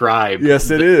describe. Yes,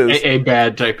 it is a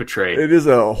bad type of trade. It is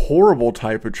a horrible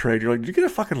type of trade. You're like, did you get a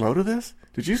fucking load of this?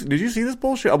 Did you see this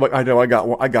bullshit? I'm like, I know, I got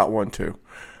one. I got one too.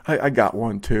 I got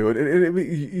one too. And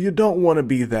you don't want to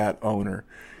be that owner.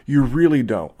 You really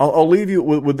don't. I'll leave you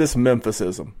with this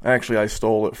Memphisism. Actually, I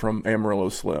stole it from Amarillo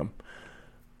Slim.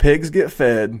 Pigs get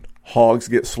fed, hogs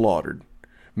get slaughtered.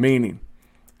 Meaning,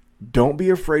 don't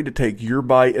be afraid to take your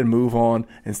bite and move on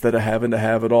instead of having to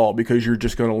have it all, because you're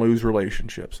just going to lose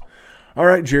relationships. All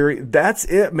right, Jerry, that's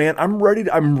it, man. I'm ready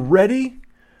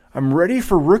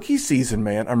for rookie season,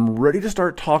 man. I'm ready to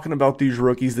start talking about these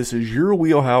rookies. This is your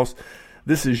wheelhouse.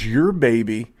 This is your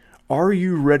baby. Are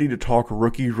you ready to talk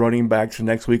rookie running backs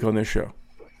next week on this show?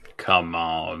 Come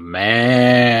on,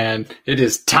 man. It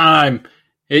is time.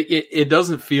 It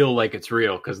doesn't feel like it's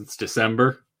real because it's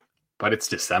December, but it's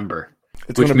December.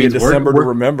 It's going to be December to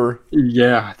remember.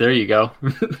 Yeah, there you go.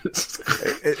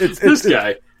 This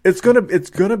guy. It's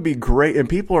gonna be great, and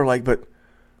people are like,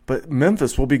 but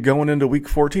Memphis will be going into week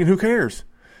 14. Who cares,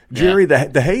 Jerry? Yeah.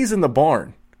 The hay's in the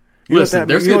barn. Listen,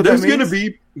 there's going to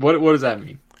be what does that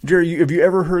mean? Have you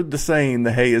ever heard the saying,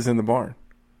 the hay is in the barn?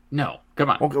 No. Come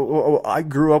on. Well, I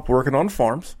grew up working on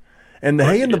farms, and the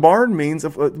hay in the barn means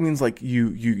like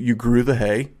you grew the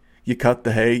hay, you cut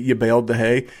the hay, you baled the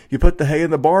hay, you put the hay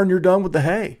in the barn, you're done with the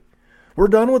hay. We're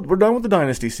done with the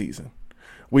Dynasty season.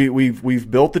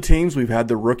 We've built the teams, we've had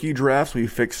the rookie drafts,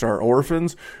 we've fixed our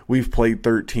orphans, we've played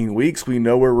 13 weeks, we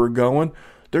know where we're going.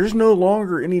 there's no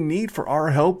longer any need for our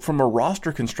help from a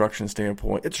roster construction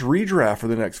standpoint. It's redraft for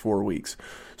the next 4 weeks.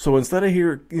 So instead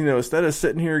of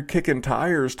sitting here kicking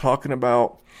tires talking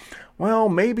about, well,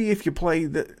 maybe if you play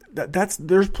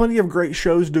there's plenty of great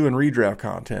shows doing redraft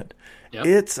content.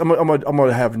 Yep. I'm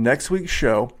gonna have next week's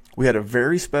show. We had a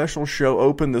very special show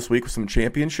open this week with some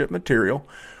championship material.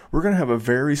 We're going to have a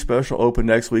very special open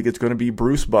next week. It's going to be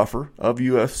Bruce Buffer of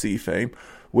UFC fame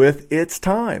with It's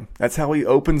Time. That's how he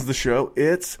opens the show.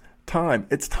 It's time.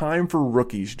 It's time for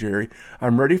rookies, Jerry.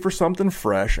 I'm ready for something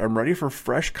fresh. I'm ready for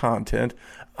fresh content.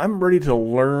 I'm ready to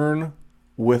learn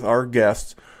with our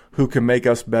guests who can make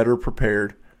us better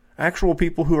prepared. Actual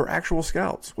people who are actual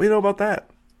scouts. What do you know about that?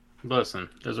 Listen,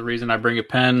 there's a reason I bring a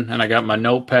pen and I got my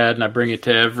notepad and I bring it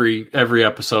to every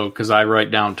episode because I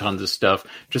write down tons of stuff,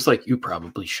 just like you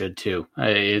probably should too.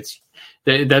 That's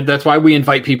why we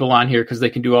invite people on here, because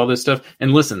they can do all this stuff.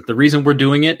 And listen, the reason we're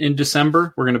doing it in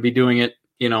December, we're going to be doing it,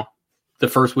 the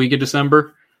first week of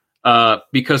December,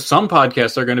 because some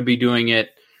podcasts are going to be doing it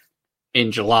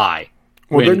in July.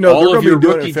 Well, they're going to be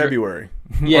doing it in February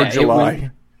or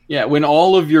July. When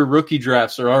all of your rookie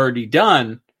drafts are already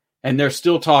done, and they're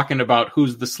still talking about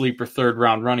who's the sleeper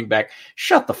third-round running back.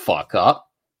 Shut the fuck up.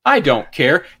 I don't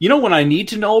care. You know when I need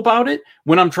to know about it?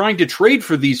 When I'm trying to trade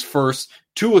for these firsts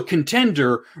to a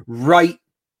contender right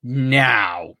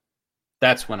now.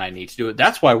 That's when I need to do it.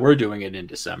 That's why we're doing it in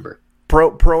December.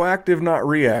 Proactive, not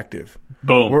reactive.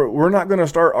 Boom. We're not going to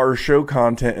start our show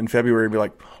content in February and be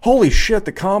like, holy shit,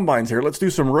 the combine's here. Let's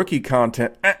do some rookie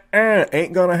content.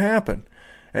 Ain't going to happen.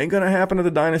 Ain't going to happen at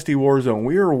the Dynasty WarZone.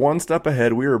 We are one step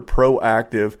ahead. We are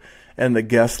proactive, and the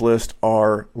guest lists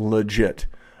are legit.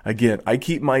 Again, I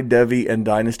keep my Devy and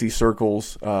Dynasty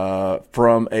circles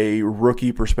from a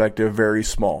rookie perspective very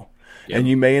small. Yep. And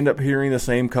you may end up hearing the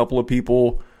same couple of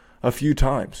people a few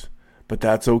times, but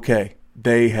that's okay.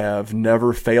 They have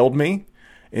never failed me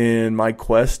in my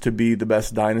quest to be the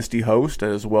best Dynasty host,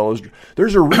 as well as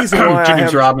there's a reason why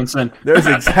James Robinson. There's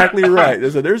exactly right.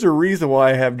 There's a reason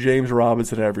why I have James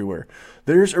Robinson everywhere.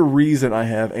 There's a reason I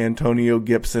have Antonio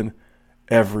Gibson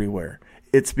everywhere.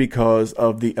 It's because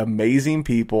of the amazing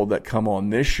people that come on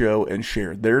this show and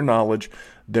share their knowledge,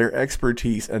 their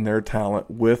expertise, and their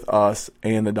talent with us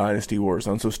and the Dynasty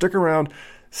WarZone. So stick around,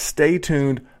 stay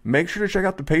tuned, make sure to check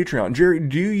out the Patreon. Jerry,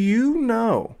 do you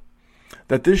know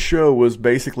that this show was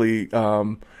basically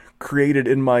created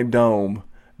in my dome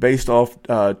based off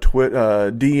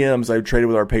DMs I've traded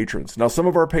with our patrons? Now, some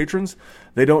of our patrons,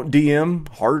 they don't DM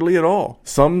hardly at all.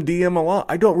 Some DM a lot.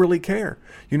 I don't really care.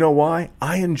 You know why?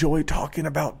 I enjoy talking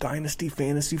about Dynasty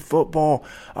Fantasy Football.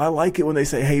 I like it when they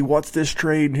say, hey, what's this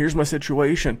trade? And here's my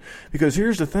situation. Because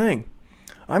here's the thing.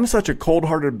 I'm such a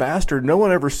cold-hearted bastard, no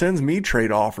one ever sends me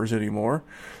trade offers anymore.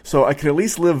 So I can at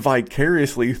least live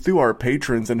vicariously through our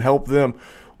patrons and help them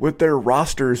with their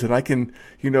rosters, and I can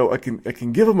give them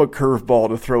a curveball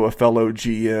to throw a fellow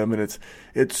GM, and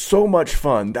it's so much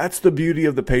fun. That's the beauty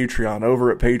of the Patreon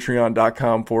over at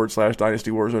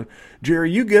patreon.com/Dynasty WarZone.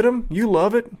 Jerry, you get them? You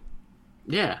love it?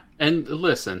 Yeah, and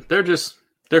listen,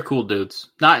 they're cool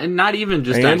dudes. Not even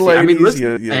just and Dynasty. ladies, I mean,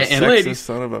 listen, and ladies,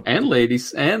 son of a... and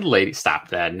ladies. Stop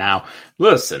that now.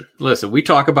 Listen. We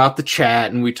talk about the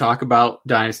chat and we talk about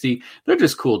Dynasty. They're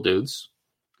just cool dudes.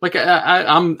 Like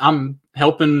I'm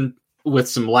helping with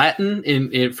some Latin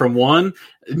in from one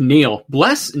Neil.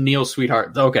 Bless Neil,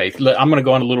 sweetheart. Okay, I'm going to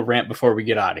go on a little rant before we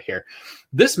get out of here.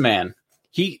 This man,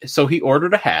 he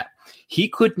ordered a hat. He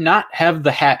could not have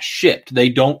the hat shipped. They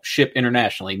don't ship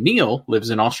internationally. Neil lives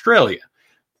in Australia.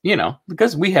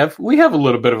 Because we have a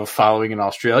little bit of a following in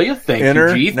Australia. Thank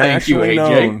you, G. Thank you,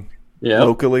 AJ. Yeah,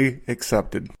 locally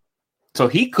accepted. So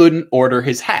he couldn't order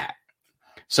his hat.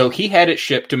 So he had it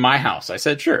shipped to my house. I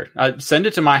said, sure, send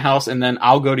it to my house, and then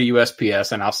I'll go to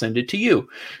USPS and I'll send it to you.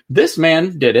 This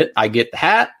man did it. I get the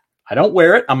hat. I don't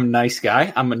wear it. I'm a nice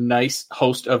guy. I'm a nice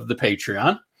host of the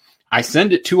Patreon. I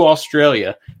send it to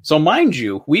Australia. So mind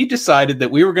you, we decided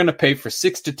that we were going to pay for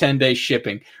 6 to 10 days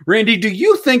shipping. Randy, do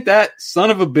you think that son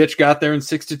of a bitch got there in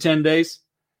 6 to 10 days?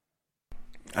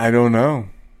 I don't know.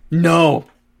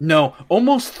 No,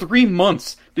 almost 3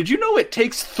 months. Did you know it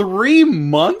takes 3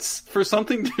 months for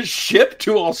something to ship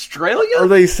to Australia? Are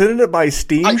they sending it by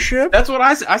steamship? That's what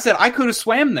I said. I said I could have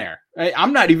swam there.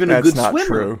 I'm not even a good swimmer. That's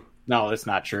not true. No, that's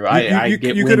not true. You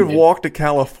could have walked to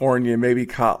California, and maybe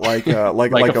caught like a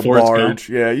barge.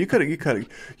 Yeah, you could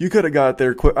have got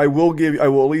there quick. I will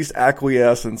at least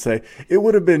acquiesce and say it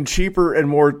would have been cheaper and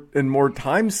more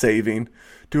time saving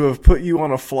to have put you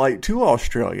on a flight to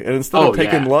Australia, and instead of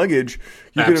taking luggage,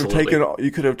 you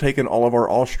could have taken all of our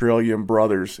Australian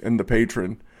brothers in the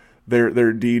patron their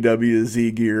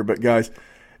DWZ gear. But guys,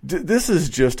 this is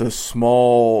just a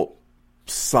small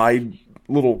side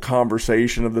little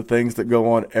conversation of the things that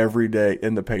go on every day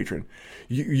in the Patreon.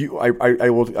 I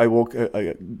will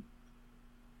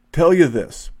tell you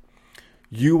this.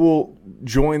 You will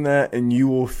join that and you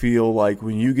will feel like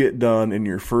when you get done in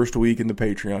your first week in the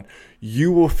Patreon,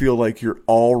 you will feel like you're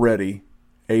already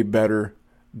a better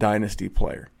Dynasty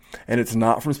player. And it's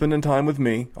not from spending time with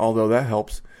me, although that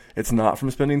helps. It's not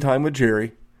from spending time with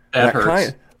Jerry. That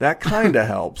hurts. That kind of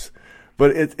helps.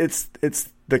 But it's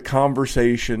the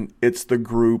conversation, it's the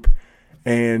group,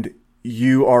 and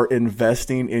you are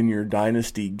investing in your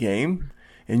Dynasty game,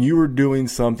 and you are doing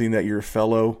something that your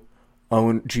fellow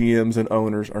GMs and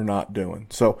owners are not doing.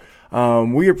 So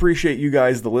we appreciate you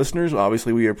guys, the listeners.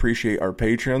 Obviously, we appreciate our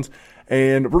patrons,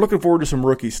 and we're looking forward to some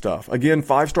rookie stuff. Again,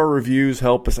 5-star reviews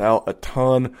help us out a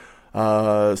ton.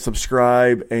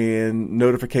 Subscribe and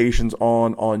notifications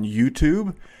on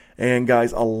YouTube. And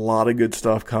guys, a lot of good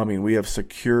stuff coming. We have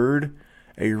secured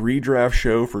a redraft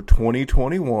show for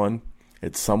 2021.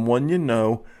 It's someone you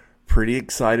know. Pretty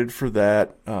excited for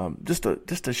that.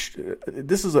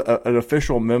 This is an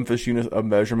official Memphis unit of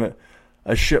measurement,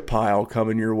 a shit pile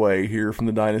coming your way here from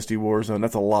the Dynasty WarZone.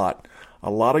 That's a lot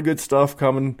of good stuff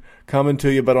coming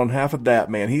to you. But on half of that,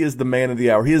 man, he is the man of the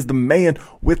hour. He is the man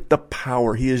with the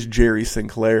power. He is Jerry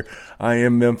Sinclair. I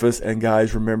am Memphis, and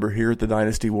guys, remember, here at the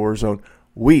Dynasty WarZone,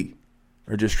 we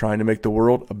are just trying to make the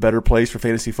world a better place for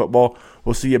fantasy football.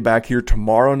 We'll see you back here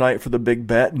tomorrow night for the big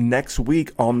bet, next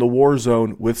week on the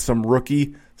WarZone with some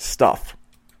rookie stuff.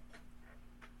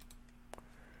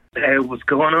 Hey, what's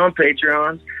going on,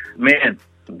 Patreons? Man,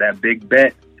 that big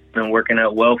bet been working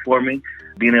out well for me.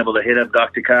 Being able to hit up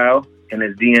Dr. Kyle in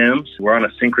his DMs. We're on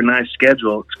a synchronized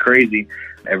schedule. It's crazy.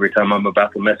 Every time I'm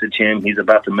about to message him, he's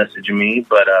about to message me.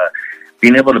 But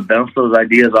being able to bounce those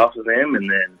ideas off of him and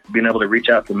then being able to reach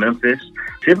out to Memphis.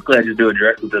 Typically, I just do it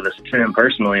directly to him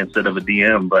personally instead of a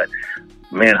DM. But,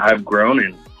 man, I've grown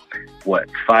in,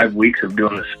 5 weeks of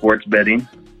doing the sports betting,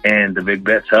 and the big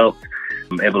bets helped.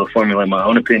 I'm able to formulate my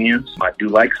own opinions. I do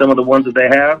like some of the ones that they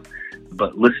have,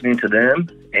 but listening to them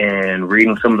and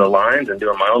reading some of the lines and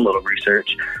doing my own little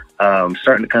research,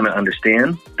 starting to kind of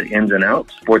understand the ins and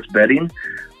outs, sports betting,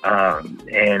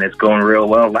 and it's going real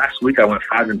well. Last week I went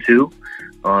 5-2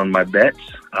 on my bets.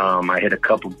 I hit a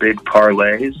couple big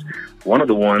parlays. One of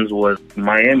the ones was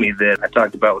Miami that I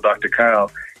talked about with Dr. Kyle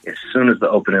as soon as the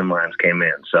opening lines came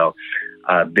in. So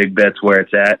big bets where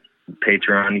it's at.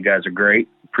 Patreon, you guys are great.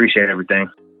 Appreciate everything.